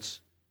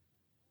affluence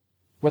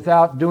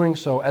without doing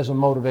so as a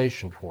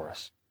motivation for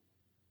us.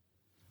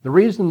 The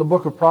reason the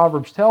book of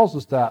Proverbs tells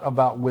us that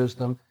about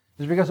wisdom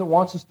is because it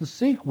wants us to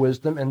seek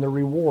wisdom and the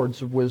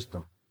rewards of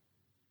wisdom.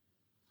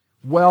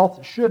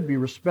 Wealth should be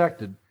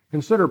respected.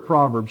 Consider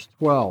Proverbs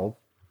 12,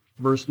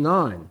 verse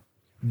 9.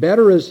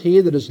 Better is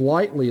he that is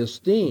lightly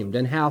esteemed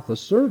and hath a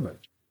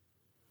servant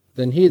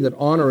than he that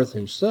honoreth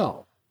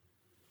himself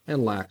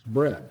and lacks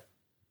bread.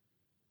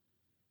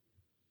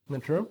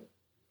 Isn't that true?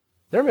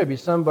 There may be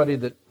somebody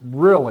that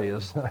really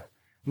is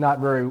not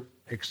very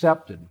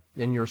accepted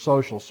in your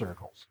social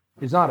circles.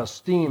 He's not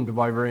esteemed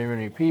by very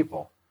many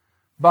people.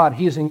 But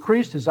he's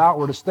increased his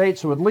outward estate,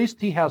 so at least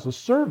he has a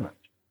servant.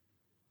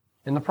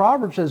 And the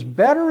proverb says,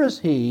 better is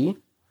he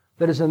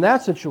that is in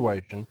that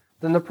situation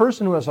than the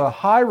person who has a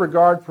high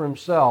regard for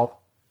himself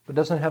but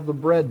doesn't have the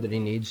bread that he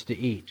needs to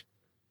eat.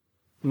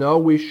 No,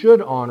 we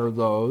should honor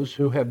those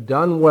who have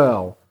done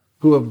well,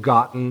 who have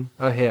gotten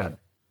ahead.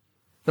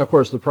 Now, of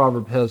course, the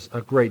proverb has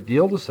a great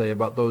deal to say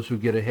about those who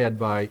get ahead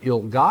by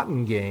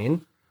ill-gotten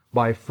gain,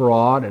 by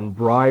fraud and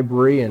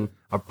bribery and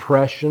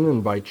oppression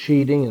and by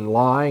cheating and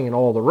lying and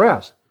all the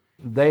rest.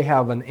 They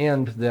have an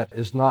end that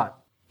is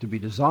not to be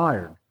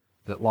desired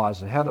that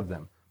lies ahead of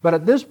them. But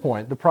at this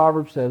point, the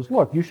proverb says,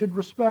 look, you should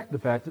respect the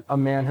fact that a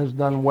man has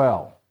done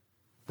well.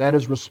 That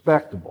is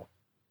respectable.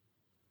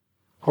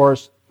 Of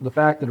course, the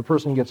fact that a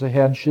person gets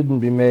ahead shouldn't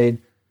be made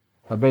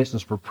a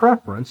basis for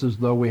preference, as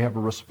though we have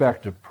a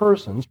respect of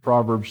persons.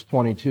 Proverbs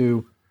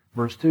 22,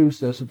 verse 2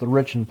 says that the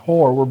rich and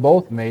poor were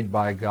both made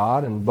by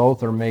God, and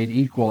both are made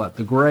equal at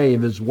the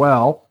grave as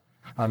well.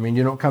 I mean,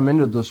 you don't come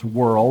into this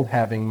world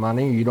having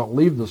money. You don't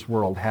leave this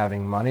world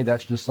having money.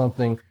 That's just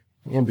something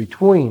in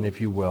between, if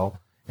you will.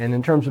 And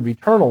in terms of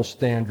eternal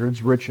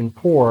standards, rich and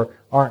poor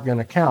aren't going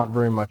to count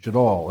very much at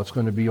all. It's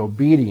going to be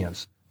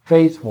obedience,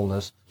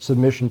 faithfulness,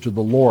 submission to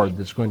the Lord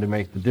that's going to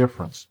make the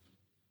difference.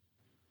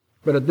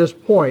 But at this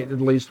point, at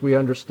least, we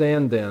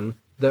understand then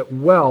that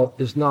wealth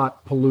is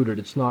not polluted.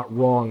 It's not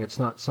wrong. It's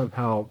not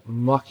somehow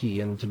mucky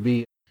and to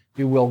be, if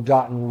you will,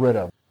 gotten rid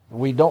of.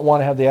 We don't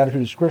want to have the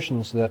attitude as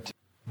Christians that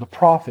the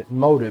profit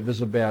motive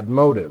is a bad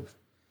motive.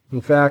 In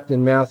fact,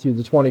 in Matthew,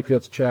 the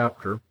 25th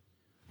chapter,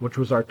 which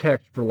was our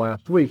text for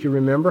last week, you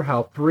remember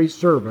how 3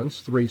 servants,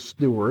 3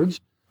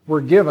 stewards,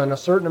 were given a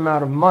certain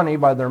amount of money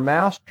by their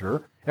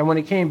master, and when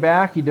he came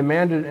back, he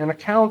demanded an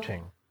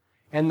accounting.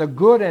 And the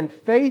good and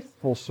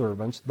faithful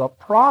servants, the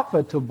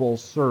profitable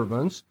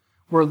servants,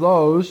 were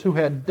those who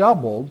had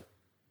doubled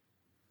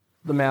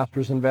the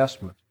master's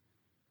investment.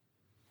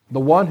 The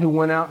one who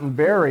went out and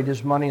buried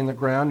his money in the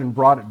ground and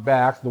brought it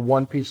back, the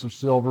one piece of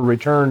silver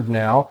returned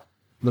now,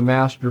 the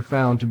master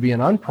found to be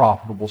an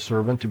unprofitable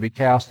servant, to be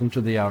cast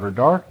into the outer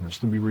darkness,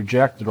 to be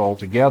rejected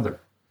altogether.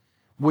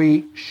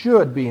 We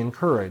should be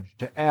encouraged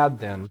to add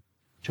then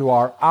to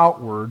our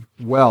outward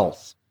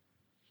wealth.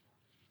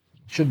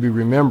 It should be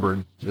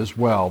remembered as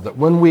well that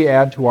when we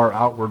add to our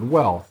outward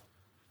wealth,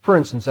 for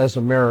instance, as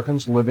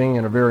Americans living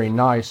in a very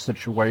nice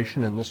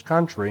situation in this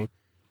country,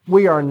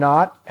 we are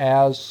not,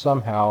 as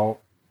somehow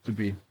to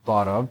be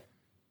thought of,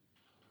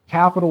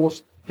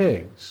 capitalist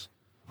pigs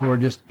who are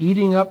just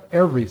eating up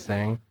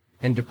everything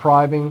and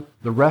depriving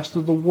the rest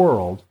of the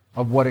world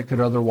of what it could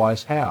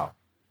otherwise have.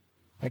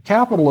 Now,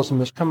 capitalism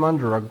has come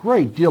under a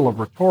great deal of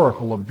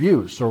rhetorical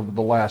abuse over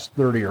the last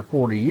 30 or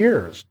 40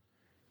 years,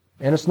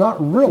 and it's not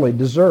really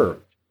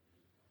deserved.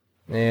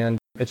 And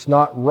it's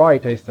not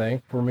right, I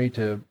think, for me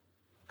to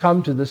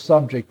come to this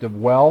subject of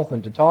wealth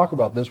and to talk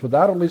about this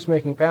without at least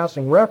making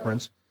passing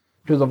reference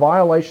to the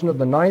violation of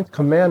the 9th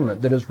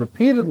commandment that is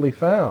repeatedly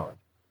found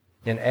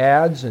in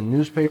ads and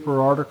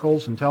newspaper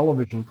articles and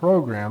television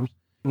programs,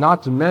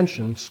 not to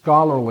mention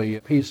scholarly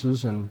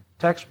pieces and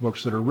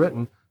textbooks that are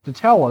written to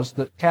tell us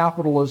that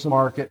capitalism,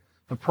 market,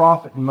 the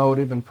profit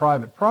motive, and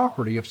private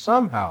property have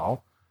somehow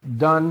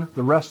done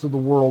the rest of the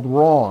world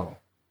wrong.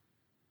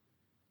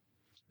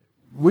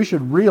 We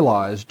should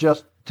realize,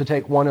 just to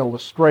take one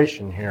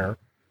illustration here,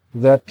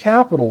 that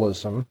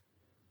capitalism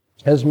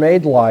has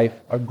made life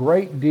a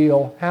great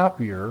deal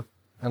happier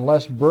and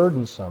less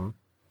burdensome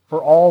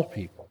for all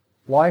people.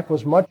 Life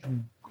was much,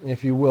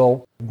 if you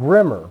will,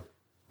 grimmer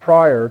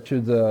prior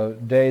to the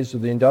days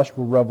of the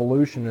Industrial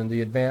Revolution and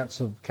the advance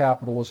of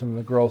capitalism and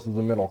the growth of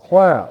the middle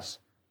class.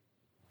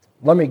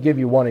 Let me give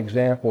you one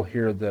example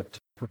here that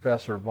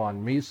Professor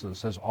von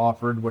Mises has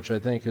offered, which I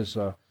think is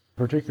a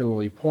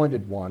particularly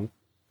pointed one.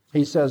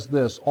 He says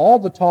this: all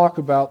the talk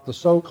about the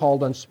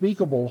so-called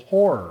unspeakable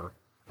horror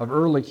of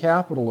early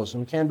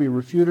capitalism can be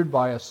refuted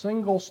by a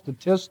single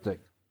statistic.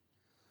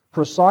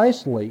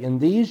 Precisely in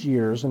these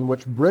years in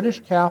which British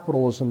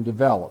capitalism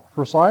developed,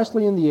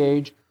 precisely in the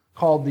age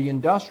called the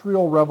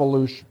Industrial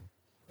Revolution,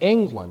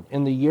 England,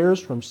 in the years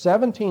from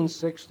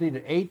 1760 to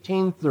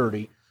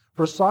 1830,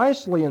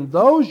 precisely in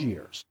those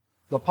years,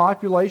 the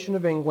population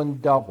of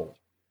England doubled.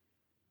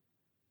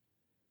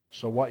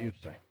 So what you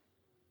say?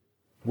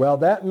 Well,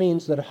 that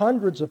means that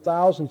hundreds of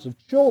thousands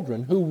of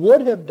children who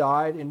would have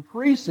died in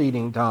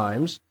preceding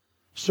times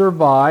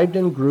survived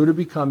and grew to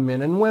become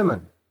men and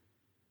women.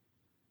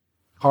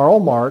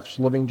 Karl Marx,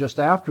 living just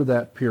after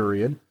that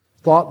period,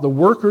 thought the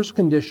worker's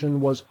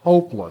condition was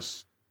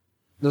hopeless.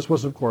 This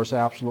was, of course,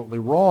 absolutely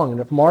wrong, and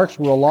if Marx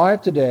were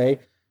alive today,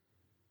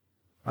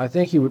 I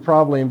think he would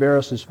probably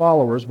embarrass his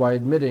followers by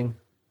admitting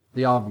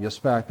the obvious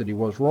fact that he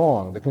was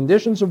wrong. The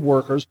conditions of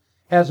workers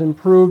has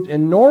improved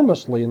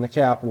enormously in the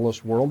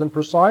capitalist world, and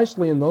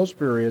precisely in those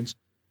periods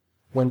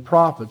when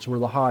profits were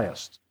the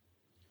highest.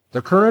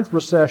 The current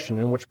recession,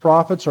 in which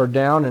profits are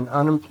down and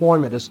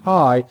unemployment is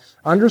high,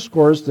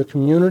 underscores the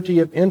community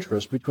of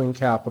interest between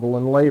capital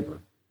and labor.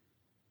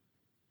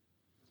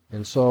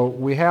 And so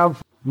we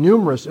have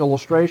numerous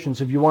illustrations,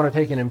 if you want to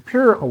take an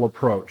empirical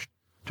approach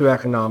to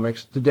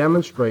economics, to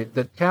demonstrate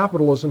that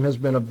capitalism has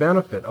been a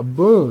benefit, a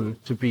boon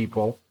to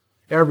people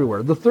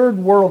everywhere. The third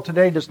world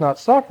today does not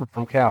suffer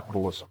from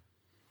capitalism.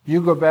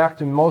 You go back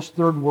to most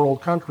third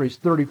world countries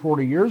 30,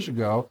 40 years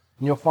ago,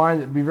 and you'll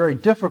find it would be very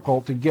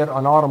difficult to get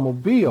an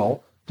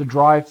automobile to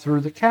drive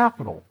through the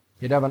capital.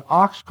 You'd have an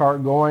ox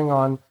cart going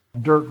on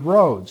dirt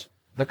roads.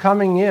 The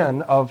coming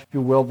in of, if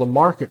you will, the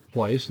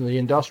marketplace and the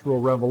Industrial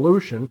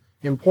Revolution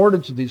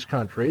imported to these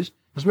countries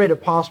has made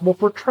it possible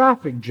for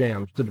traffic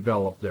jams to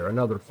develop there.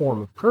 Another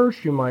form of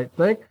curse, you might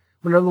think,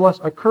 but nevertheless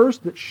a curse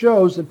that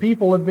shows that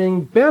people are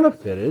being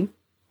benefited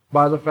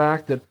by the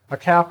fact that a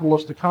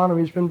capitalist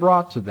economy has been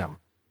brought to them.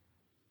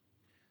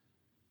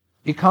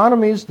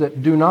 Economies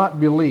that do not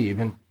believe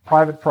in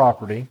private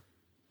property,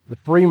 the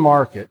free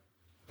market,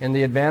 and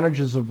the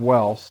advantages of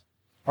wealth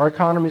are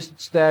economies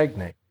that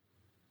stagnate.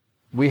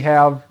 We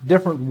have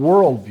different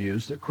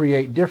worldviews that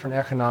create different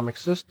economic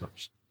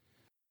systems.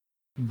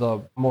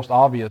 The most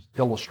obvious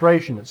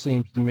illustration, it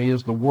seems to me,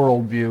 is the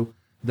worldview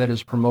that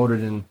is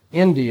promoted in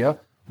India,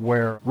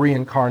 where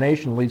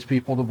reincarnation leads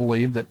people to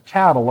believe that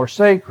cattle are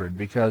sacred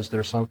because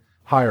there's some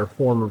higher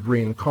form of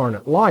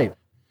reincarnate life.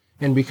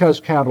 And because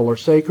cattle are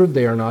sacred,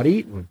 they are not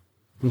eaten.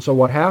 And so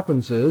what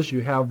happens is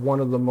you have one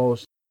of the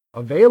most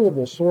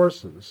available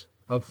sources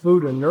of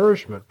food and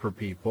nourishment for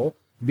people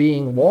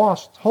being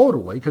lost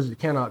totally because it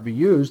cannot be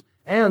used.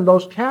 And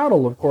those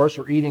cattle, of course,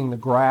 are eating the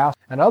grass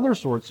and other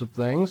sorts of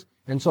things.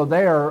 And so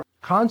they are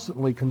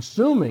constantly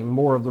consuming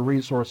more of the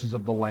resources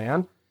of the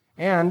land,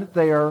 and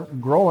they are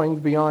growing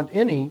beyond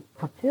any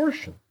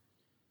proportion.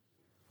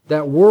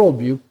 That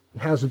worldview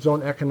has its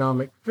own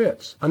economic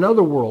fits.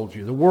 Another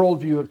worldview, the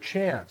worldview of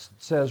chance,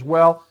 says,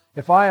 well,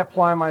 if I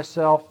apply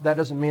myself, that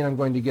doesn't mean I'm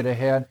going to get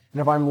ahead,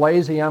 and if I'm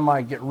lazy, I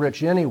might get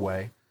rich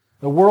anyway.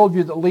 The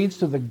worldview that leads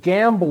to the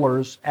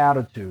gambler's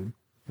attitude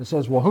that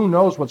says, well, who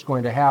knows what's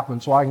going to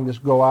happen, so I can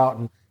just go out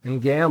and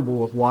and gamble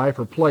with life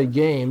or play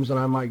games and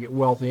I might get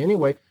wealthy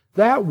anyway,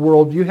 that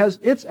worldview has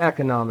its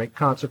economic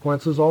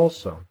consequences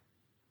also.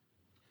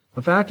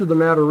 The fact of the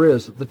matter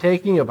is that the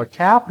taking of a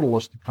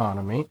capitalist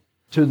economy,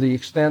 to the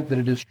extent that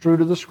it is true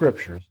to the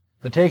Scriptures,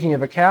 the taking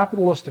of a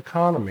capitalist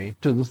economy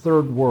to the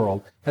third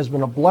world has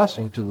been a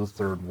blessing to the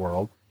third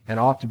world and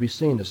ought to be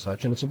seen as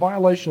such. And it's a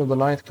violation of the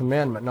ninth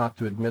commandment not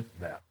to admit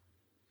that.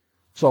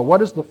 So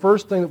what is the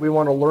first thing that we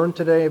want to learn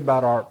today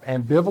about our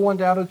ambivalent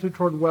attitude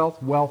toward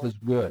wealth? Wealth is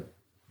good.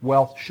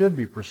 Wealth should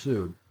be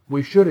pursued.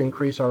 We should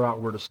increase our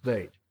outward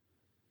estate.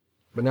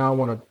 But now I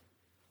want to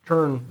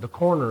turn the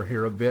corner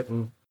here a bit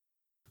and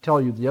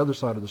tell you the other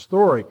side of the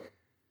story.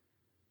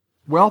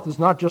 Wealth is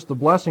not just a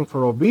blessing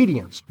for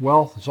obedience.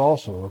 Wealth is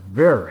also a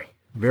very,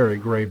 very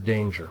grave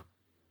danger.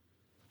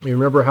 You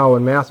remember how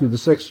in Matthew the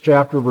 6th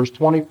chapter, verse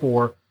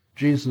 24,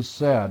 Jesus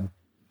said,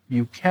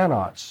 "You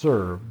cannot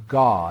serve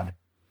God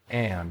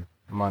and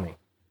money."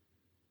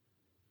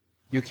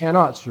 You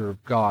cannot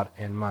serve God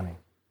and money.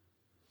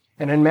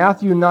 And in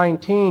Matthew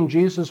 19,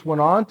 Jesus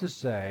went on to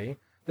say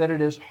that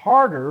it is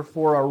harder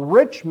for a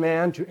rich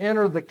man to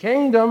enter the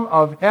kingdom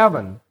of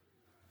heaven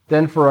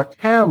than for a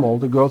camel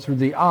to go through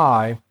the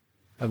eye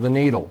of the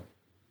needle.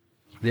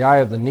 The eye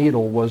of the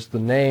needle was the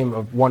name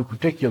of one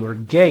particular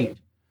gate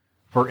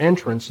for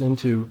entrance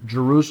into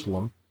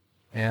Jerusalem.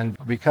 And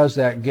because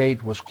that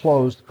gate was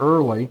closed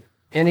early,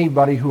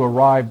 anybody who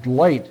arrived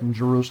late in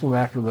Jerusalem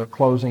after the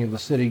closing of the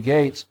city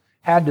gates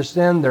had to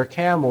send their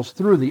camels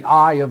through the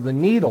eye of the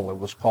needle, it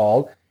was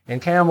called.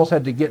 And camels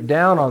had to get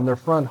down on their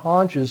front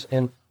haunches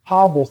and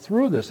hobble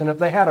through this. And if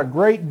they had a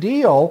great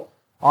deal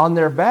on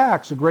their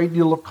backs, a great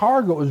deal of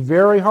cargo, it was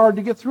very hard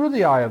to get through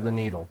the eye of the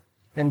needle.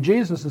 And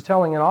Jesus is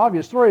telling an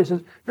obvious story. He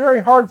says,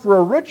 very hard for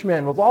a rich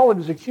man with all of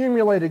his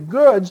accumulated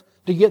goods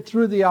to get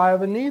through the eye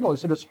of a needle. He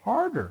said, it's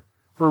harder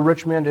for a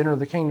rich man to enter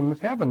the kingdom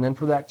of heaven than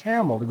for that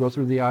camel to go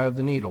through the eye of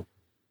the needle.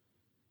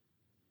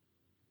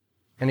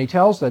 And he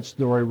tells that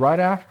story right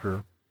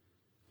after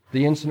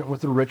the incident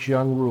with the rich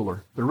young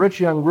ruler. The rich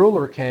young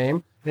ruler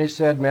came and he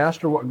said,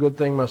 "Master, what good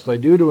thing must I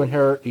do to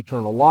inherit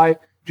eternal life?"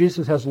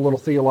 Jesus has a little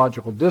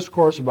theological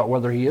discourse about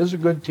whether he is a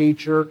good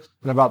teacher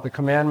and about the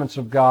commandments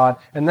of God.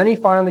 And then he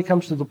finally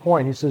comes to the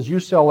point. He says, "You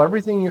sell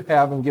everything you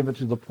have and give it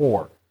to the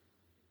poor."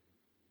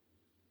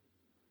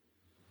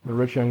 The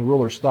rich young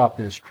ruler stopped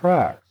in his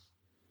tracks.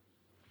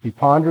 He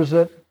ponders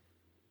it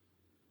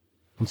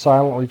and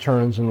silently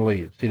turns and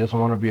leaves. He doesn't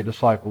want to be a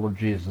disciple of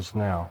Jesus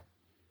now.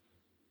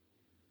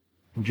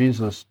 And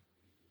Jesus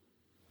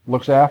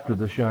looks after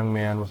this young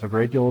man with a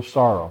great deal of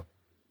sorrow.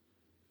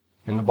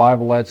 And the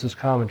Bible adds this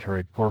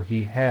commentary, "For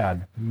he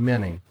had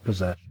many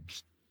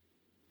possessions."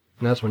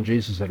 And that's when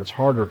Jesus said it's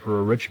harder for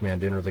a rich man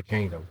to enter the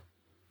kingdom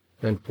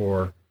than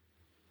for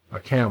a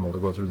camel to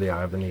go through the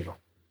eye of the needle.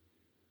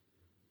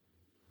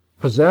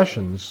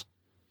 Possessions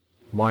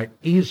might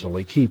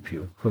easily keep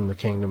you from the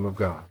kingdom of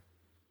God.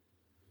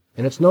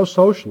 And it's no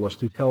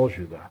socialist who tells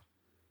you that.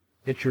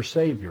 It's your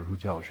Savior who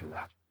tells you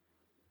that.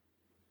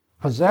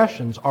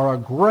 Possessions are a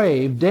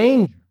grave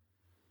danger.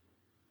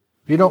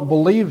 If you don't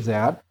believe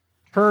that,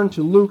 turn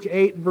to Luke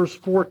 8, verse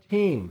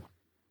 14.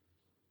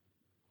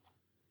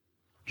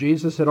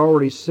 Jesus had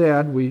already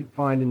said, we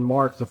find in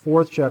Mark, the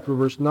 4th chapter,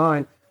 verse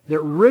 9, that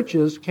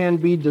riches can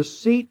be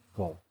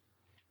deceitful.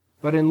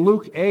 But in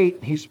Luke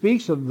 8, he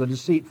speaks of the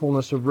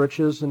deceitfulness of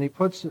riches, and he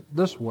puts it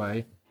this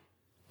way.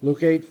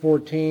 Luke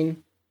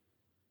 8:14,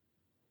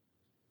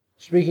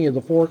 speaking of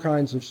the four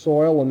kinds of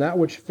soil, "And that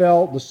which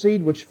fell, the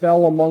seed which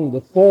fell among the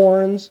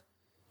thorns,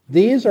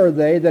 these are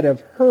they that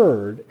have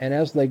heard, and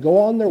as they go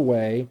on their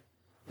way,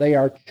 they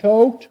are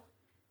choked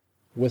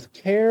with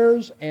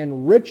cares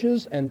and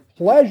riches and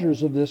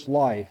pleasures of this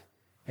life,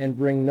 and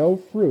bring no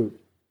fruit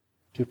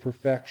to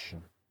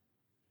perfection."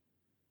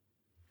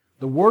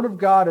 The Word of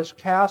God is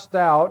cast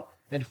out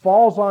and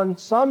falls on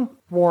some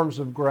forms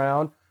of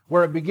ground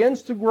where it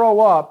begins to grow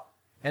up,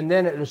 and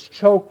then it is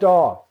choked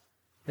off.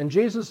 And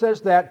Jesus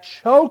says that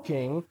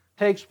choking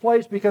takes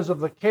place because of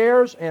the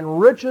cares and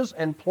riches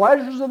and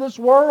pleasures of this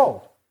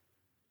world.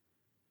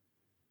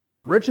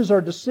 Riches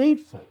are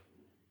deceitful.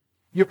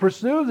 You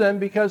pursue them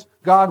because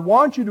God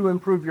wants you to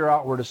improve your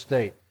outward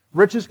estate.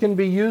 Riches can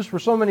be used for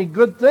so many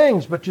good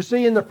things, but you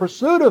see, in the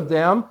pursuit of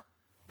them,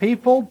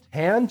 people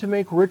tend to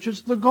make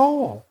riches the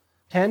goal,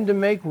 tend to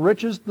make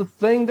riches the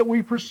thing that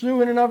we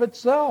pursue in and of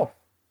itself.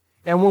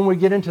 And when we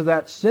get into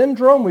that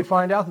syndrome, we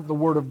find out that the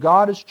Word of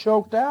God is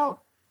choked out.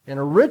 And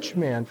a rich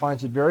man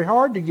finds it very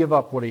hard to give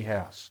up what he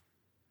has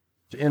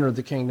to enter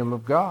the kingdom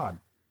of God.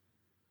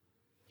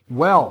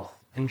 Wealth,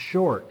 in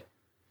short,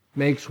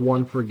 makes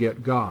one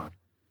forget God.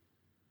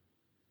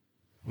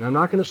 Now, I'm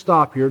not going to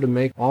stop here to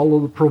make all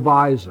of the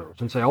provisos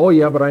and say, "Oh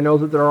yeah, but I know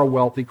that there are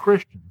wealthy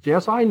Christians."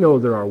 Yes, I know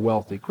there are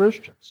wealthy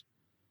Christians.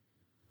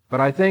 But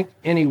I think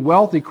any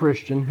wealthy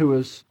Christian who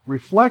is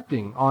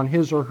reflecting on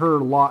his or her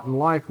lot in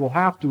life will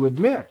have to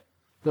admit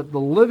that the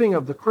living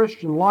of the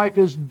Christian life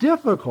is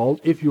difficult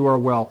if you are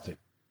wealthy.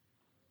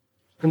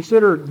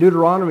 Consider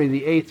Deuteronomy,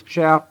 the 8th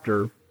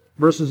chapter,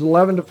 verses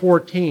 11 to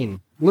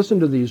 14. Listen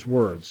to these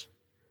words.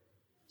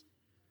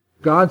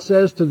 God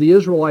says to the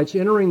Israelites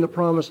entering the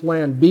promised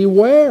land,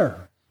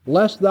 beware,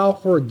 lest thou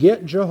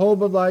forget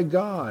Jehovah thy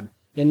God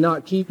in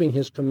not keeping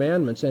his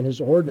commandments and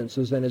his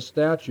ordinances and his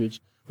statutes,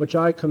 which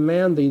I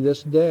command thee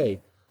this day,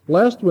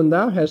 lest when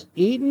thou hast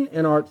eaten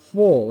and art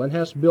full, and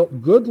hast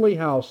built goodly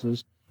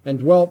houses, and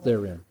dwelt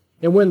therein,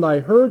 and when thy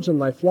herds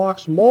and thy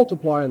flocks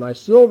multiply, and thy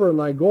silver and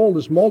thy gold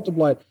is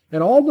multiplied,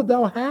 and all that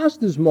thou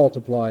hast is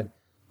multiplied,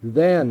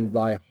 then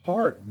thy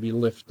heart be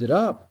lifted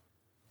up,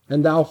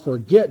 and thou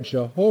forget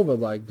Jehovah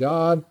thy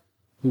God,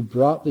 who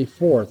brought thee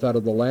forth out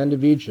of the land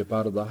of Egypt,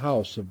 out of the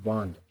house of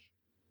bondage.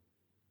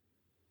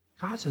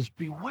 God says,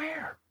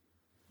 beware.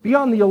 Be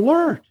on the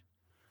alert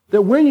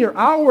that when your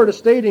outward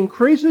estate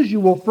increases,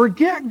 you will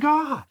forget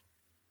God.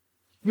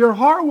 Your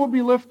heart will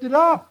be lifted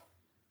up.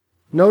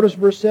 Notice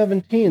verse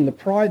 17, the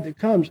pride that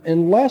comes,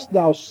 unless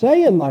thou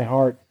say in thy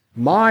heart,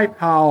 my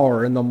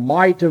power and the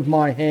might of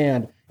my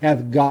hand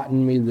hath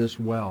gotten me this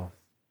wealth.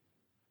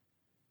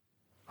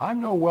 I'm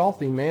no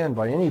wealthy man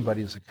by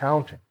anybody's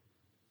accounting.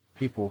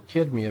 People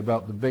kid me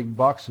about the big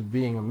bucks of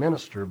being a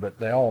minister, but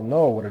they all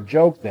know what a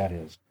joke that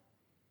is.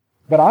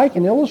 But I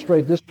can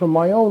illustrate this from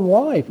my own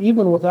life,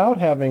 even without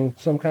having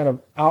some kind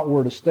of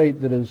outward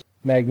estate that is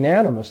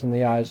magnanimous in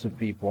the eyes of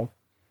people.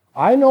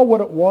 I know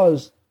what it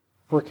was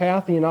for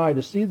Kathy and I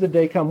to see the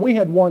day come. We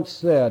had once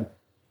said,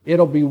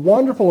 it'll be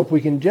wonderful if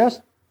we can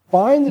just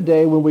find the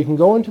day when we can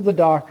go into the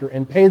doctor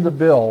and pay the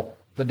bill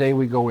the day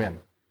we go in.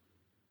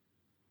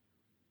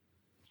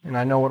 And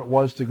I know what it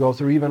was to go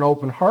through even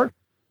open heart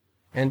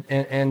and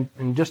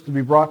just to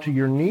be brought to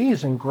your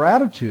knees in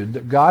gratitude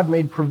that God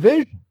made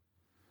provision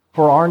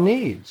for our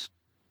needs.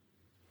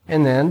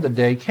 And then the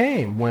day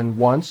came when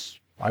once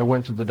I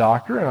went to the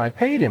doctor and I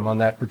paid him on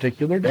that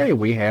particular day.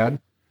 We had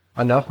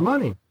enough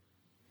money.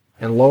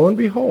 And lo and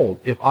behold,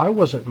 if I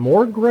wasn't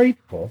more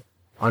grateful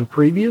on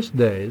previous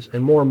days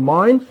and more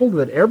mindful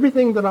that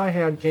everything that I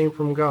had came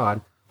from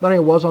God than I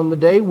was on the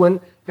day when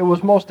it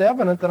was most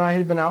evident that I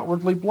had been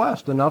outwardly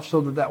blessed, enough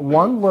so that that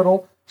one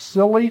little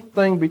silly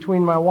thing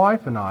between my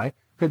wife and I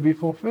could be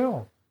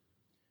fulfilled.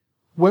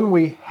 When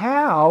we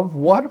have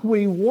what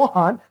we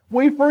want,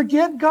 we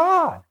forget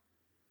God.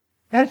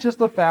 That's just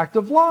the fact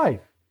of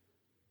life.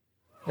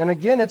 And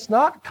again, it's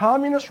not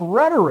communist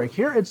rhetoric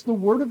here. It's the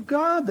Word of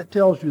God that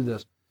tells you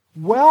this.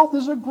 Wealth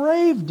is a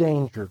grave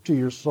danger to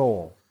your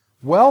soul.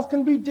 Wealth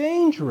can be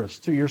dangerous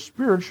to your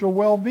spiritual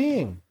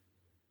well-being.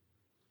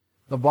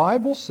 The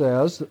Bible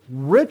says that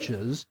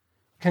riches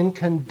can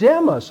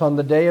condemn us on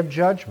the day of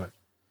judgment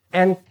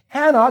and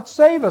cannot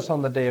save us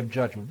on the day of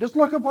judgment. Just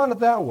look upon it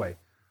that way.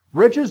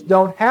 Riches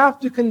don't have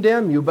to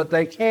condemn you, but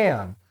they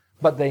can.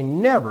 But they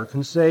never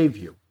can save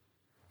you.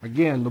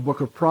 Again, the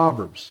book of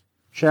Proverbs,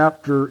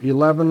 chapter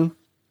 11,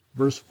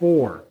 verse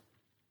 4.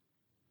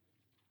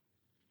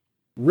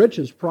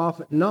 Riches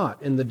profit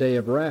not in the day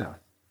of wrath,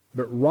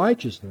 but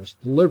righteousness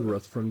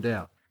delivereth from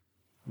death.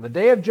 When the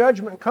day of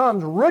judgment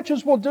comes,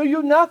 riches will do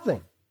you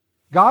nothing.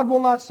 God will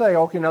not say,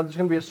 okay, now there's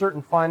going to be a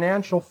certain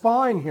financial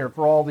fine here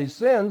for all these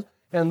sins,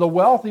 and the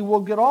wealthy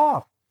will get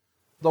off.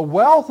 The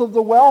wealth of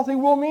the wealthy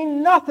will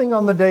mean nothing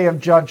on the day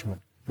of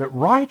judgment. But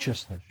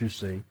righteousness, you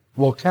see,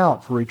 will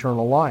count for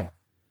eternal life.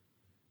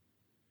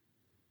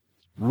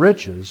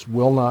 Riches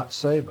will not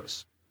save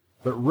us,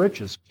 but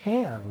riches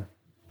can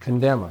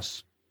condemn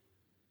us.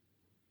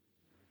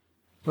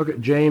 Look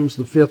at James,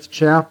 the 5th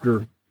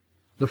chapter,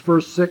 the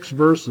first 6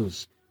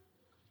 verses,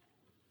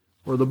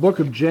 where the book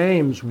of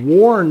James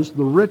warns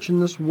the rich in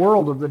this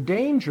world of the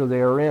danger they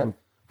are in.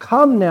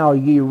 Come now,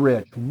 ye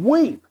rich,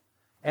 weep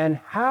and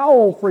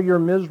howl for your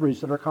miseries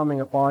that are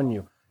coming upon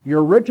you.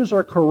 Your riches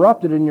are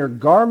corrupted, and your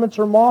garments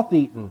are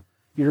moth-eaten.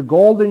 Your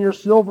gold and your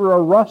silver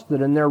are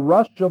rusted, and their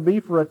rust shall be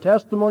for a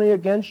testimony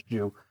against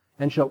you,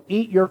 and shall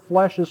eat your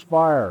flesh as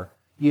fire.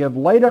 Ye have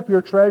laid up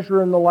your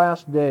treasure in the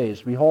last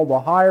days. Behold,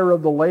 the hire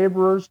of the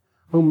laborers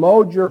who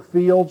mowed your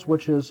fields,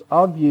 which is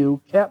of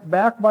you, kept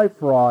back by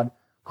fraud,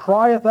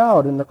 crieth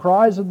out, and the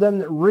cries of them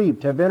that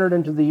reaped have entered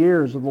into the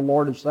ears of the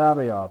Lord of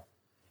Sabaoth.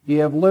 Ye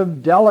have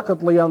lived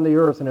delicately on the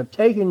earth, and have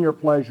taken your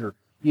pleasure.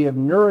 Ye have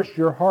nourished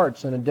your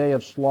hearts in a day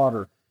of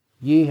slaughter.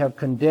 Ye have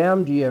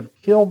condemned, ye have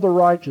killed the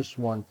righteous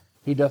one.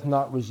 He doth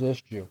not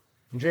resist you.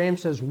 And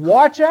James says,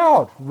 watch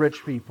out,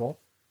 rich people.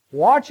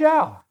 Watch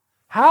out.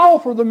 Howl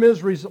for the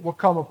miseries that will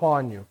come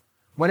upon you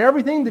when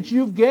everything that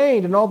you've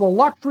gained and all the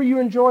luxury you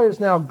enjoy is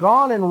now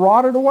gone and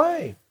rotted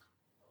away.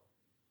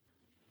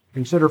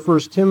 Consider 1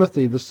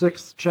 Timothy, the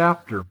 6th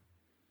chapter,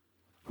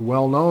 a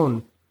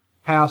well-known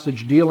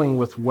passage dealing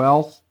with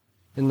wealth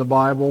in the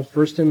Bible,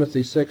 1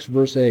 Timothy 6,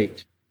 verse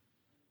 8.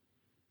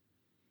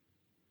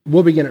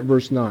 We'll begin at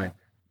verse 9.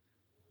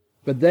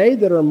 But they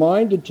that are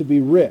minded to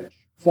be rich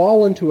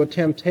fall into a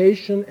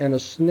temptation and a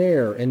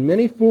snare, and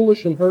many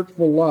foolish and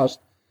hurtful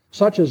lusts,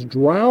 such as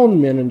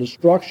drown men in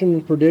destruction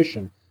and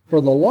perdition.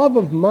 For the love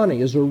of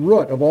money is a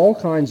root of all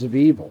kinds of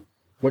evil,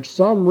 which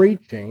some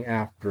reaching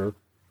after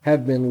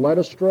have been led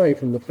astray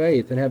from the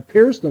faith, and have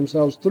pierced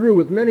themselves through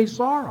with many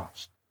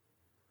sorrows.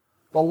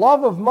 The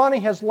love of money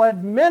has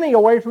led many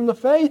away from the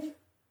faith,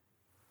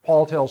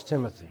 Paul tells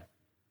Timothy.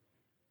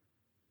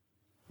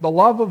 The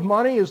love of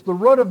money is the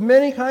root of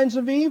many kinds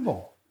of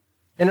evil,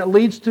 and it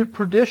leads to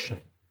perdition.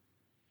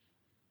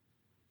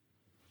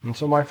 And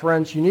so, my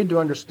friends, you need to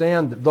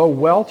understand that though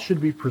wealth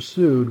should be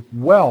pursued,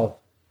 wealth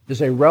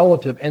is a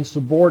relative and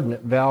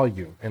subordinate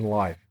value in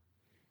life.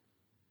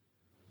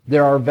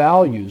 There are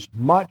values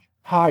much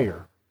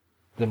higher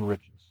than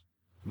riches.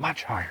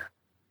 Much higher.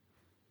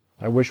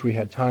 I wish we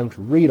had time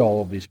to read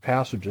all of these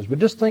passages, but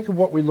just think of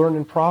what we learned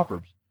in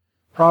Proverbs.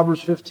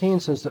 Proverbs 15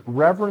 says that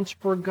reverence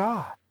for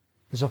God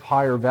is of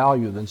higher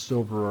value than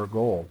silver or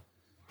gold.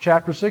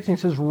 Chapter 16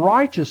 says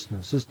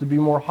righteousness is to be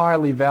more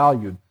highly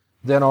valued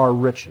than our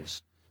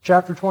riches.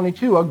 Chapter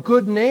 22, a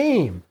good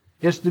name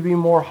is to be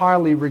more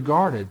highly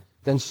regarded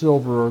than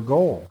silver or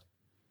gold.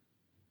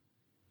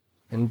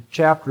 In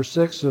chapter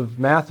 6 of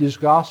Matthew's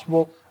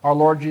Gospel, our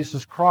Lord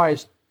Jesus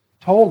Christ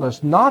told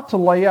us not to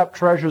lay up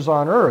treasures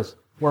on earth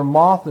where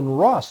moth and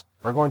rust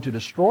are going to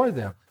destroy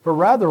them, but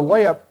rather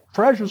lay up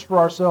treasures for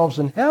ourselves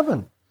in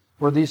heaven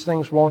where these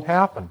things won't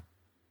happen.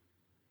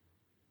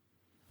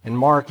 In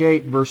Mark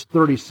 8, verse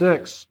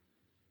 36,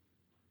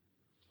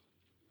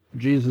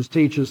 Jesus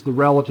teaches the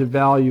relative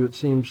value, it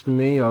seems to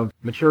me, of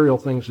material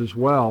things as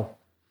well.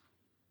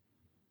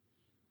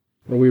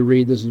 When we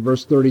read, this is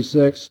verse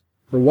 36,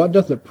 "For what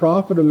doth it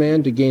profit a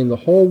man to gain the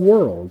whole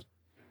world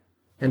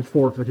and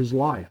forfeit his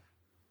life?"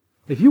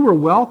 If you were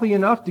wealthy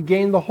enough to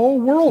gain the whole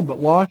world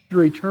but lost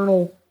your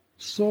eternal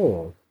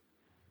soul,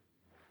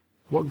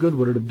 what good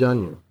would it have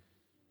done you?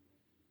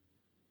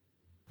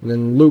 And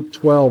then Luke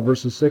 12,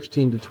 verses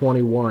 16 to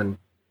 21,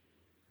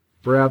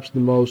 perhaps the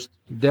most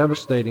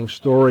devastating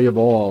story of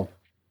all.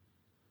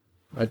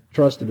 I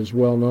trust it is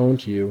well known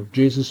to you.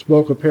 Jesus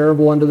spoke a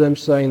parable unto them,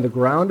 saying, "The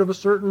ground of a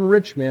certain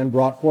rich man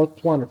brought forth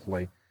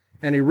plentifully.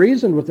 And he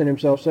reasoned within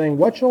himself, saying,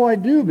 What shall I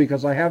do,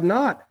 because I have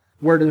not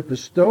where to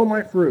bestow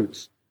my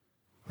fruits?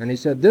 And he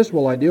said, This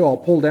will I do, I'll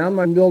pull down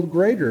my mill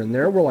greater, and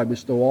there will I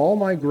bestow all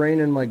my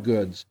grain and my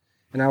goods.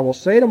 And I will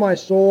say to my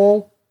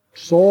soul,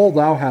 Soul,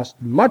 thou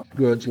hast much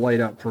goods laid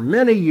up for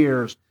many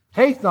years.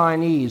 Take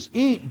thine ease,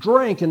 eat,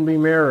 drink, and be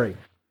merry.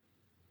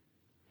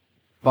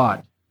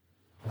 But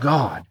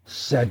God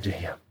said to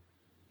him,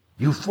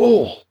 You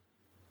fool,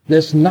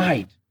 this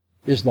night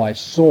is thy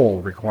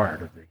soul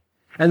required of thee.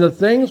 And the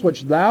things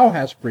which thou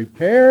hast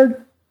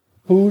prepared,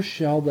 whose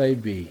shall they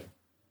be?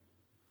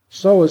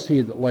 So is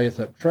he that layeth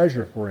up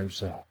treasure for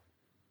himself,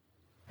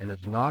 and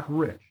is not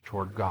rich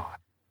toward God."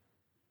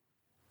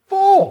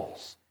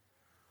 Fools!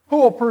 Who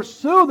will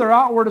pursue their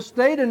outward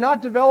estate and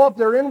not develop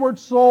their inward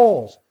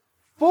souls.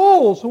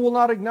 Fools who will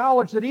not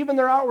acknowledge that even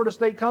their outward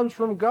estate comes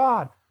from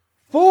God.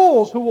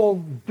 Fools who will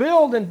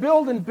build and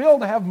build and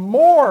build to have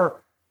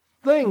more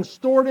things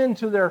stored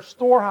into their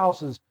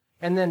storehouses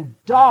and then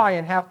die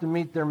and have to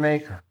meet their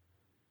Maker.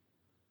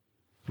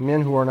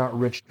 Men who are not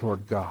rich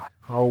toward God.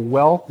 Our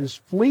wealth is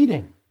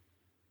fleeting.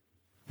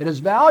 It is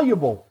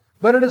valuable,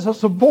 but it is a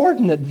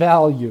subordinate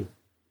value.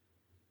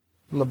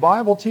 And the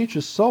Bible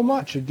teaches so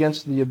much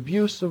against the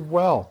abuse of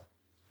wealth,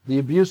 the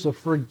abuse of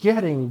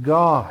forgetting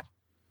God,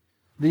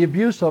 the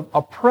abuse of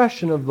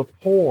oppression of the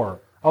poor,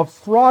 of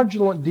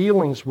fraudulent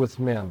dealings with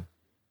men.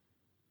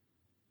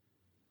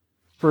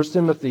 1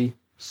 Timothy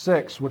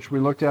 6, which we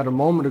looked at a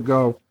moment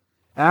ago,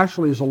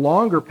 actually is a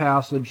longer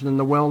passage than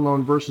the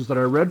well-known verses that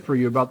I read for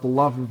you about the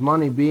love of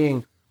money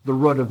being the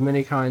root of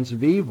many kinds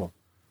of evil.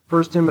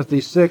 1 Timothy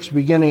 6,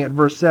 beginning at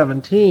verse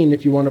 17,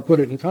 if you want to put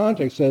it in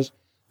context, says,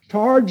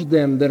 "Charge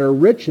them that are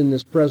rich in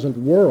this present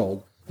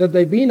world, that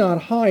they be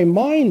not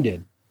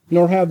high-minded,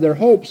 nor have their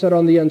hope set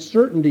on the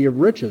uncertainty of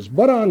riches,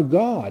 but on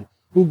God,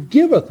 who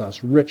giveth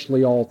us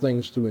richly all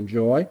things to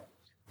enjoy,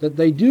 that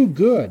they do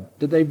good,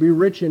 that they be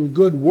rich in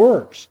good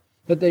works,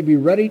 that they be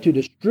ready to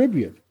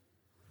distribute,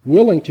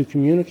 willing to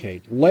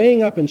communicate,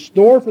 laying up in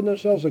store for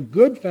themselves a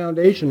good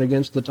foundation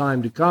against the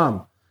time to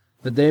come,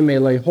 that they may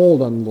lay hold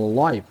on the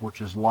life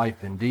which is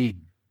life indeed."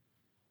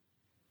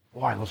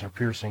 Boy, those are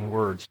piercing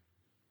words.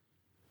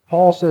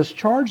 Paul says,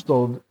 charge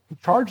those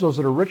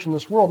that are rich in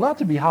this world not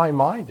to be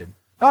high-minded,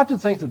 not to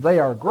think that they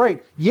are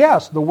great.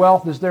 Yes, the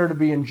wealth is there to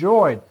be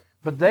enjoyed,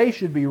 but they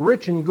should be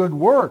rich in good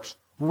works,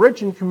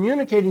 rich in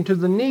communicating to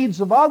the needs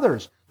of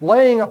others,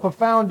 laying up a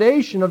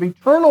foundation of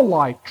eternal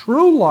life,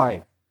 true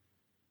life.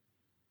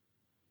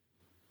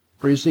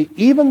 For you see,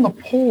 even the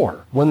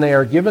poor, when they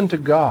are given to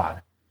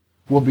God,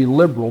 will be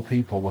liberal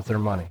people with their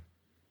money.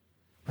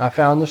 I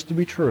found this to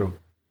be true.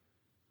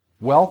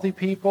 Wealthy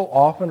people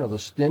often are the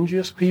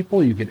stingiest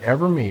people you could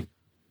ever meet.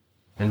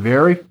 And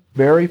very,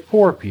 very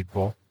poor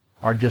people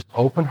are just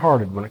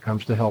open-hearted when it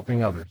comes to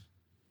helping others.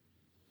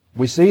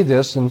 We see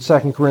this in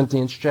 2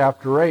 Corinthians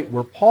chapter 8,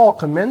 where Paul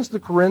commends the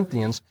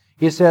Corinthians.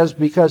 He says,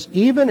 because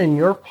even in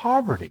your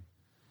poverty,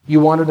 you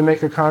wanted to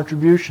make a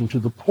contribution to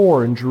the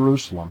poor in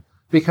Jerusalem,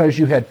 because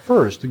you had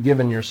first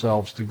given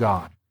yourselves to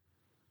God.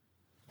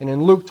 And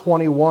in Luke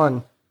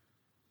 21,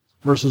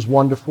 verses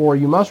 1 to 4,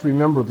 you must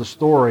remember the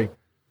story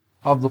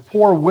of the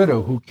poor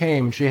widow who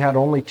came. She had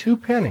only 2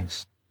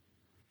 pennies.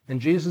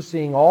 And Jesus,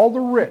 seeing all the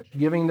rich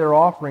giving their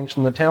offerings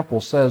from the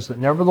temple, says that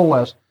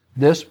nevertheless,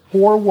 this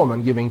poor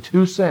woman giving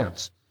 2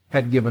 cents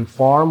had given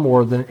far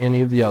more than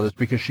any of the others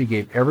because she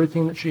gave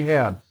everything that she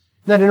had.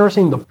 Isn't that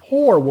interesting? The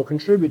poor will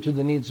contribute to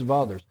the needs of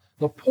others.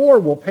 The poor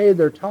will pay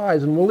their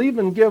tithes and will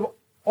even give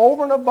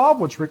over and above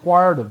what's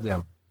required of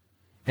them.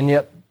 And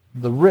yet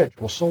the rich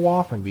will so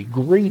often be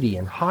greedy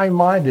and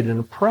high-minded and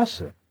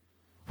oppressive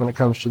when it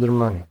comes to their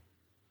money.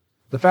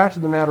 The fact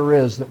of the matter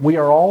is that we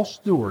are all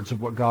stewards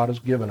of what God has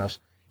given us,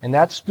 and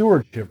that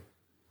stewardship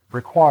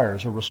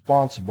requires a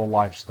responsible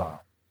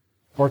lifestyle.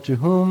 For to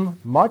whom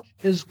much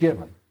is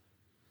given,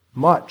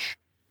 much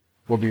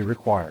will be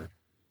required.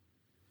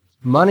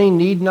 Money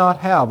need not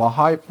have a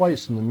high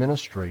place in the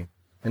ministry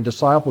and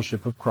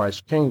discipleship of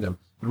Christ's kingdom.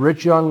 The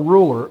rich young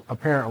ruler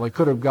apparently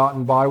could have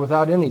gotten by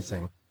without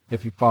anything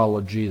if he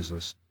followed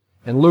Jesus.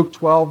 In Luke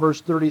 12,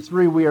 verse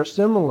 33, we are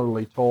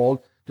similarly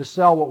told to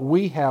sell what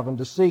we have and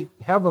to seek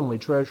heavenly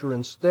treasure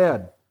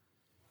instead.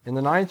 In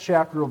the 9th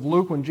chapter of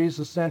Luke, when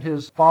Jesus sent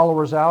his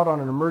followers out on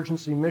an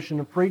emergency mission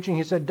of preaching,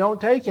 he said, don't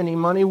take any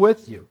money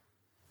with you.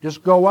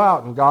 Just go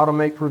out and God will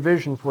make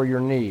provision for your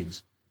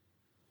needs.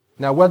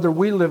 Now, whether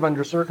we live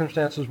under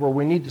circumstances where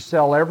we need to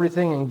sell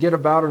everything and get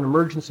about an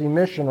emergency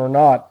mission or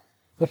not,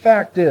 the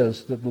fact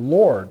is that the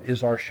Lord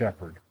is our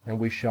shepherd, and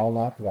we shall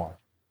not want.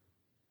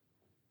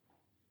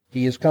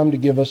 He has come to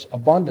give us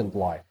abundant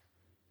life,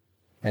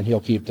 and he'll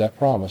keep that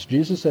promise.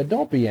 Jesus said,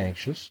 don't be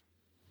anxious.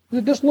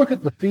 Just look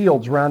at the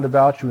fields round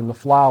about you and the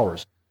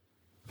flowers.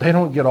 They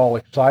don't get all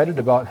excited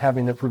about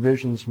having their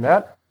provisions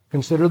met.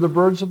 Consider the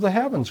birds of the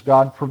heavens.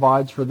 God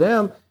provides for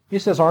them. He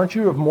says, aren't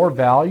you of more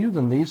value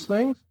than these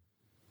things?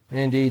 And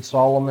indeed,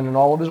 Solomon in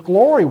all of his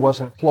glory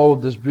wasn't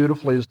clothed as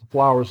beautifully as the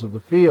flowers of the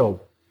field.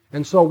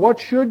 And so what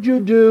should you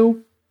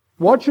do?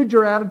 What should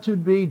your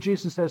attitude be?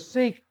 Jesus says,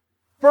 seek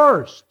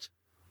first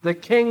the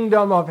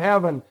kingdom of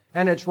heaven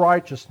and its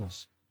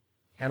righteousness,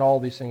 and all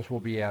these things will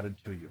be added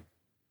to you.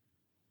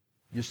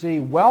 You see,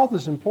 wealth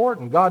is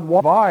important. God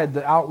will provide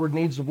the outward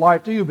needs of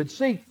life to you, but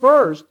seek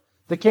first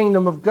the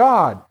kingdom of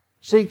God.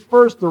 Seek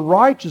first the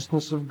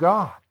righteousness of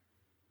God.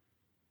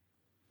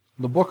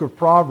 The book of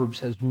Proverbs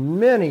has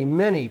many,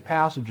 many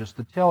passages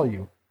to tell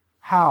you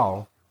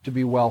how to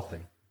be wealthy.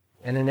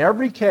 And in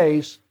every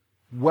case,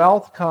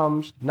 wealth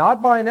comes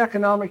not by an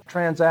economic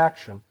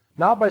transaction,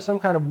 not by some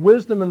kind of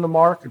wisdom in the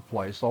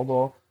marketplace,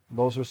 although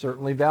those are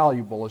certainly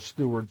valuable as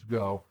stewards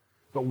go.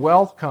 But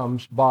wealth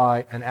comes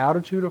by an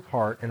attitude of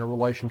heart and a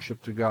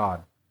relationship to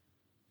God.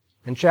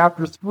 In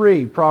chapter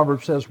 3,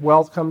 Proverbs says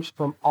wealth comes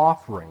from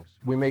offerings.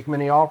 We make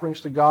many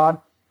offerings to God,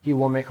 he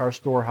will make our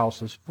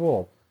storehouses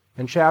full.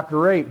 In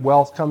chapter 8,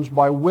 wealth comes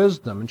by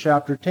wisdom. In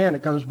chapter 10,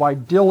 it comes by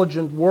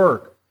diligent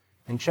work.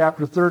 In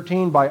chapter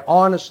 13, by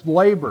honest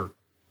labor.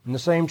 In the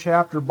same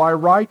chapter, by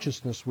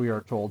righteousness, we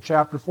are told.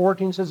 Chapter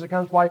 14 says it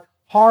comes by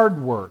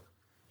hard work.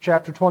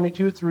 Chapter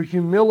 22, through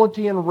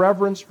humility and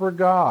reverence for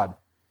God.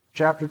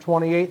 Chapter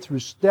 28, through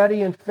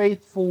steady and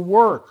faithful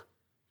work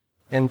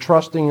and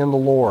trusting in the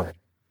Lord.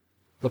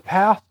 The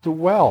path to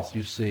wealth,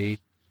 you see,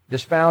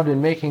 is found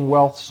in making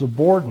wealth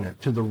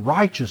subordinate to the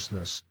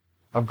righteousness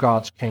of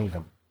God's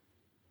kingdom.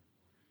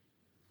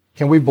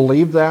 Can we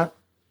believe that?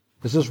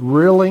 Is this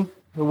really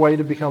the way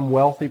to become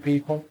wealthy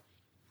people?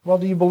 Well,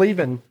 do you believe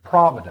in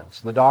providence,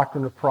 the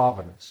doctrine of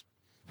providence?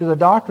 Because the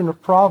doctrine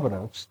of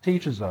providence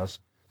teaches us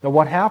that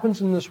what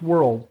happens in this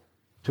world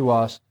to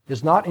us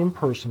is not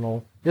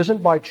impersonal,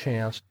 isn't by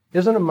chance,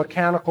 isn't a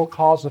mechanical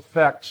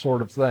cause-effect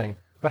sort of thing,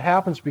 but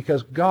happens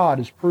because God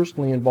is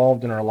personally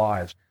involved in our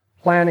lives,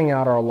 planning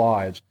out our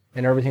lives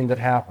and everything that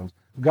happens.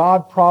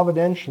 God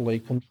providentially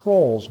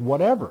controls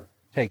whatever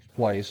takes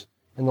place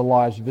in the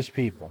lives of his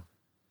people.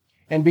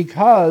 And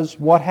because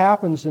what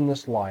happens in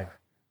this life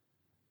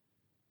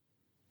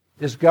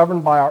is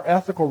governed by our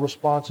ethical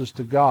responses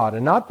to God,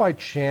 and not by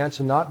chance,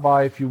 and not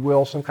by, if you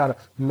will, some kind of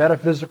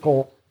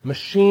metaphysical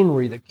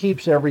machinery that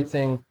keeps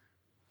everything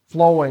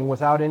flowing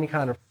without any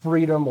kind of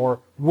freedom or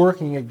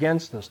working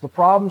against us. The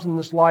problems in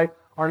this life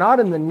are not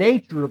in the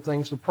nature of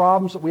things. The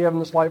problems that we have in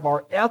this life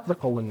are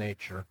ethical in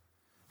nature.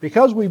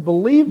 Because we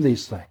believe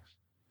these things,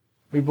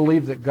 we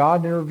believe that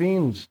God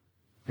intervenes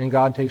and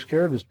God takes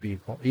care of his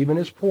people, even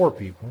his poor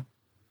people,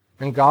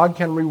 and God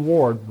can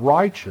reward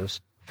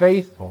righteous,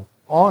 faithful,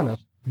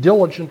 honest,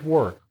 diligent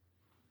work.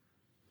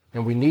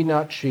 And we need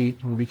not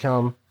cheat and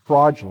become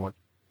fraudulent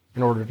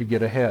in order to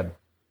get ahead.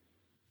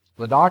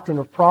 The doctrine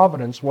of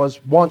providence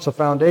was once a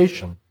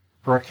foundation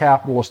for a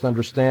capitalist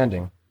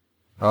understanding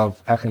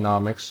of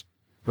economics.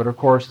 But of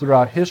course,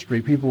 throughout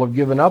history, people have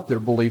given up their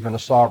belief in a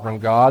sovereign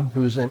God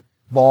who's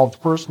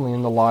involved personally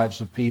in the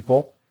lives of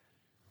people.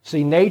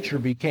 See, nature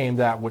became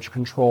that which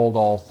controlled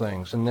all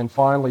things. And then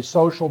finally,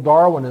 social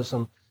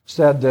Darwinism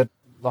said that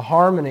the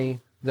harmony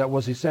that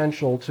was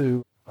essential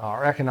to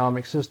our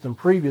economic system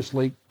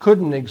previously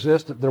couldn't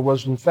exist, that there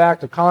was in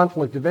fact a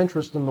conflict of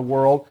interest in the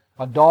world,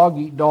 a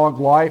dog-eat-dog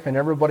life, and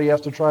everybody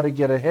has to try to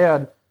get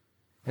ahead.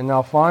 And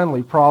now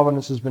finally,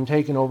 providence has been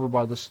taken over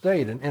by the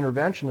state, an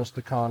interventionist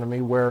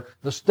economy where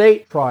the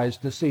state tries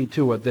to see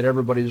to it that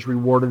everybody is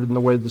rewarded in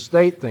the way the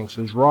state thinks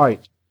is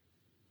right.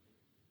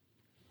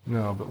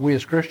 No, but we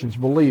as Christians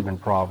believe in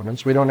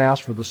providence. We don't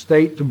ask for the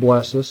state to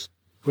bless us.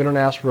 We don't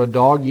ask for a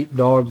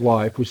dog-eat-dog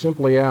life. We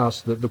simply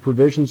ask that the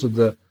provisions of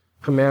the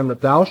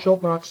commandment, thou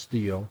shalt not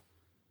steal,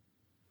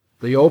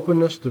 the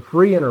openness to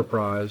free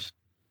enterprise,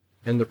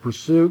 and the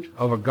pursuit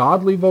of a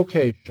godly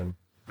vocation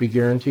be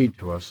guaranteed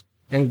to us.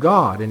 And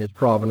God, in His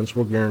providence,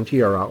 will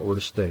guarantee our outward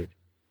estate.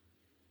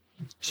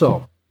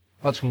 So,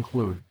 let's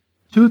conclude.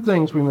 2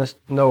 things we must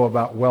know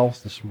about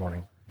wealth this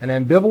morning. An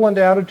ambivalent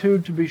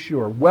attitude, to be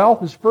sure.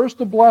 Wealth is first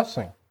a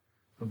blessing,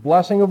 the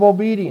blessing of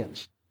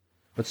obedience.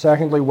 But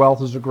secondly,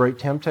 wealth is a great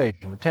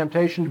temptation, a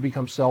temptation to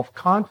become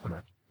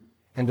self-confident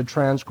and to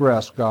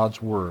transgress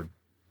God's word.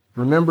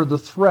 Remember the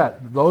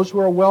threat. Those who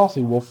are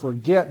wealthy will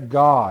forget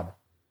God.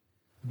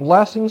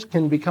 Blessings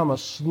can become a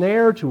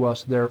snare to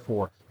us,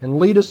 therefore, and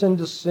lead us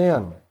into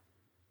sin.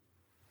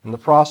 And the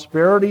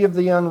prosperity of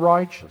the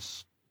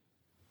unrighteous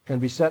can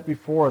be set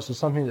before us as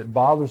something that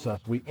bothers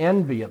us. We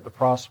envy at the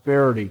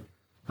prosperity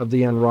of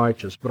the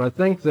unrighteous. But I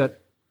think that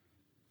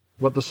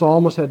what the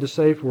psalmist had to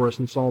say for us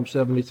in Psalm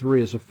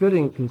 73 is a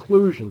fitting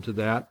conclusion to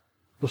that.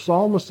 The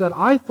psalmist said,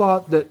 I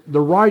thought that the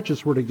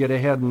righteous were to get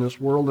ahead in this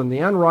world and the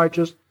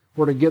unrighteous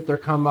were to get their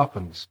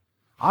comeuppance.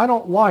 I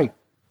don't like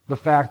the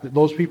fact that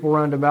those people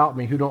round about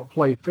me who don't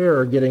play fair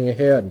are getting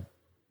ahead.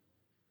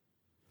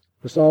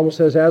 The psalmist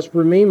says, as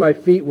for me, my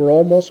feet were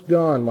almost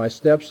gone. My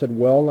steps had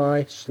well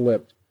nigh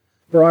slipped.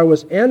 For I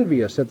was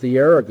envious at the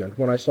arrogant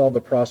when I saw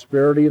the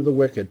prosperity of the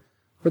wicked.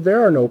 For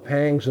there are no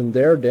pangs in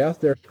their death.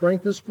 Their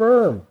strength is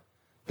firm.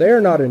 They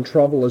are not in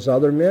trouble as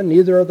other men,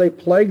 neither are they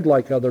plagued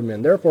like other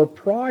men. Therefore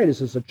pride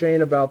is as a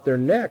chain about their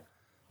neck.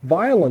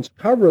 Violence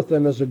covereth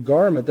them as a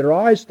garment. Their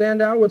eyes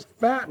stand out with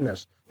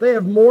fatness. They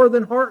have more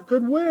than heart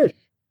could wish.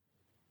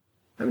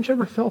 Haven't you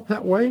ever felt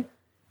that way?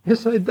 You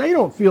say, they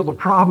don't feel the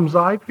problems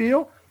I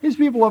feel. These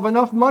people have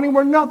enough money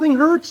where nothing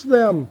hurts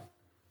them.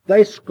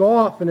 They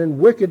scoff and in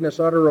wickedness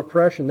utter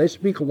oppression. They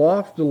speak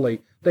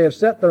loftily. They have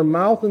set their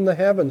mouth in the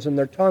heavens, and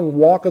their tongue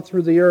walketh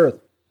through the earth.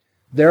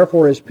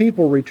 Therefore his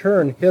people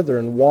return hither,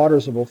 and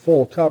waters of a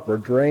full cup are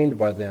drained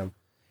by them.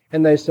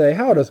 And they say,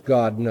 how doth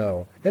God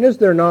know? And is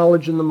there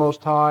knowledge in the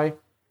Most High?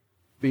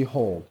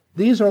 Behold,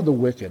 these are the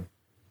wicked.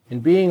 In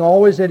being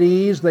always at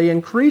ease, they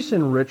increase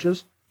in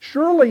riches.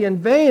 Surely in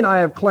vain I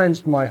have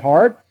cleansed my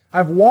heart. I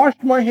have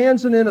washed my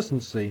hands in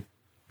innocency.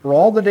 For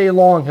all the day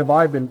long have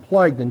I been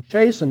plagued and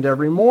chastened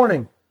every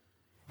morning.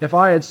 If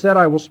I had said,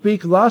 I will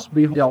speak thus,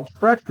 be dealt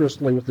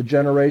treacherously with the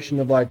generation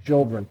of thy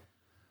children.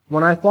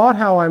 When I thought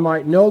how I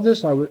might know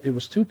this, it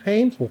was too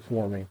painful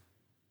for me.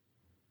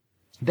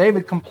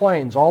 David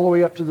complains all the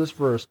way up to this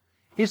verse.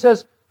 He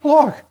says,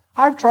 look,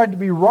 I've tried to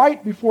be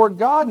right before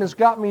God, and it's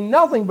got me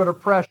nothing but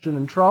oppression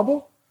and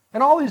trouble.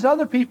 And all these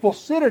other people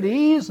sit at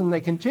ease, and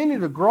they continue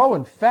to grow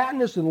in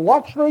fatness and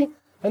luxury,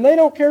 and they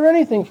don't care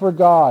anything for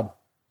God.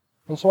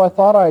 And so I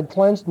thought I had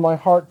cleansed my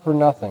heart for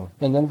nothing.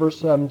 And then verse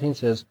 17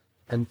 says,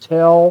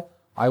 until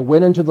I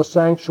went into the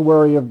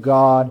sanctuary of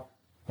God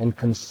and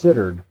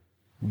considered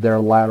their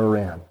latter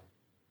end.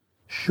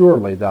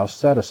 Surely thou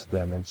settest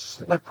them in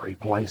slippery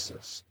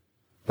places.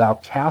 Thou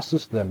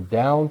castest them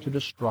down to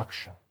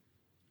destruction.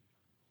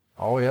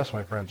 Oh yes,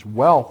 my friends,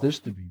 wealth is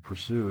to be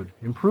pursued.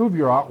 Improve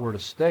your outward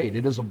estate.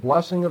 It is a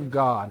blessing of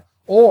God,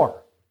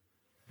 or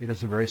it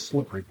is a very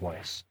slippery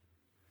place.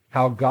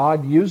 How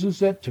God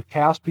uses it to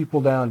cast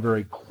people down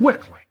very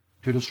quickly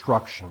to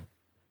destruction.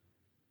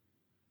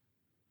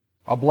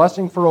 A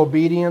blessing for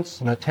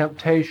obedience and a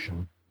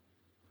temptation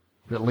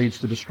that leads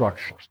to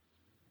destruction.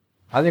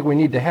 I think we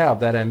need to have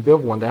that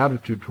ambivalent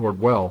attitude toward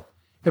wealth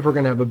if we're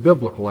going to have a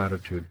biblical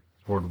attitude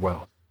toward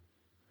wealth.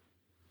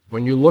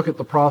 When you look at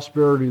the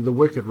prosperity of the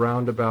wicked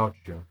round about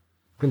you,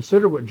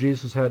 consider what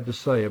Jesus had to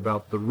say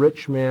about the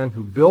rich man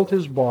who built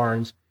his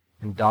barns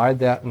and died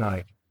that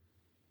night.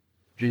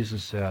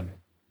 Jesus said,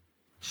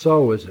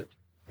 so is it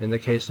in the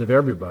case of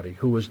everybody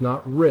who is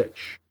not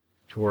rich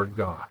toward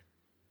God.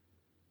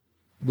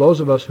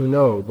 Those of us who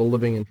know the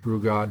living and true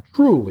God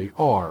truly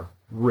are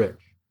rich,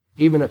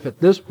 even if at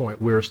this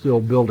point we are still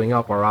building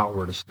up our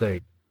outward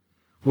estate.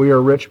 We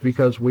are rich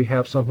because we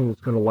have something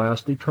that's going to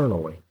last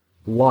eternally,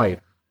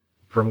 life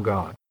from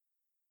God.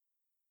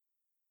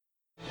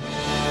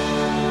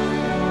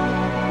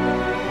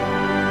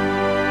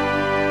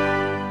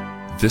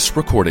 This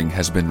recording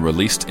has been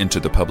released into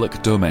the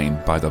public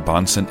domain by the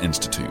Bahnsen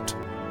Institute.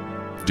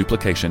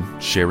 Duplication,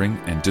 sharing,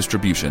 and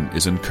distribution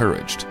is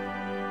encouraged.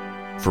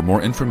 For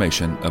more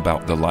information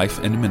about the life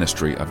and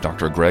ministry of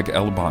Dr. Greg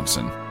L.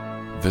 Bahnsen,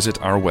 visit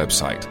our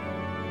website,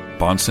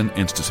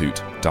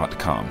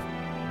 BahnsenInstitute.com,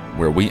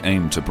 where we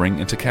aim to bring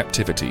into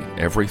captivity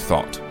every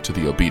thought to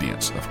the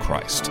obedience of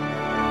Christ.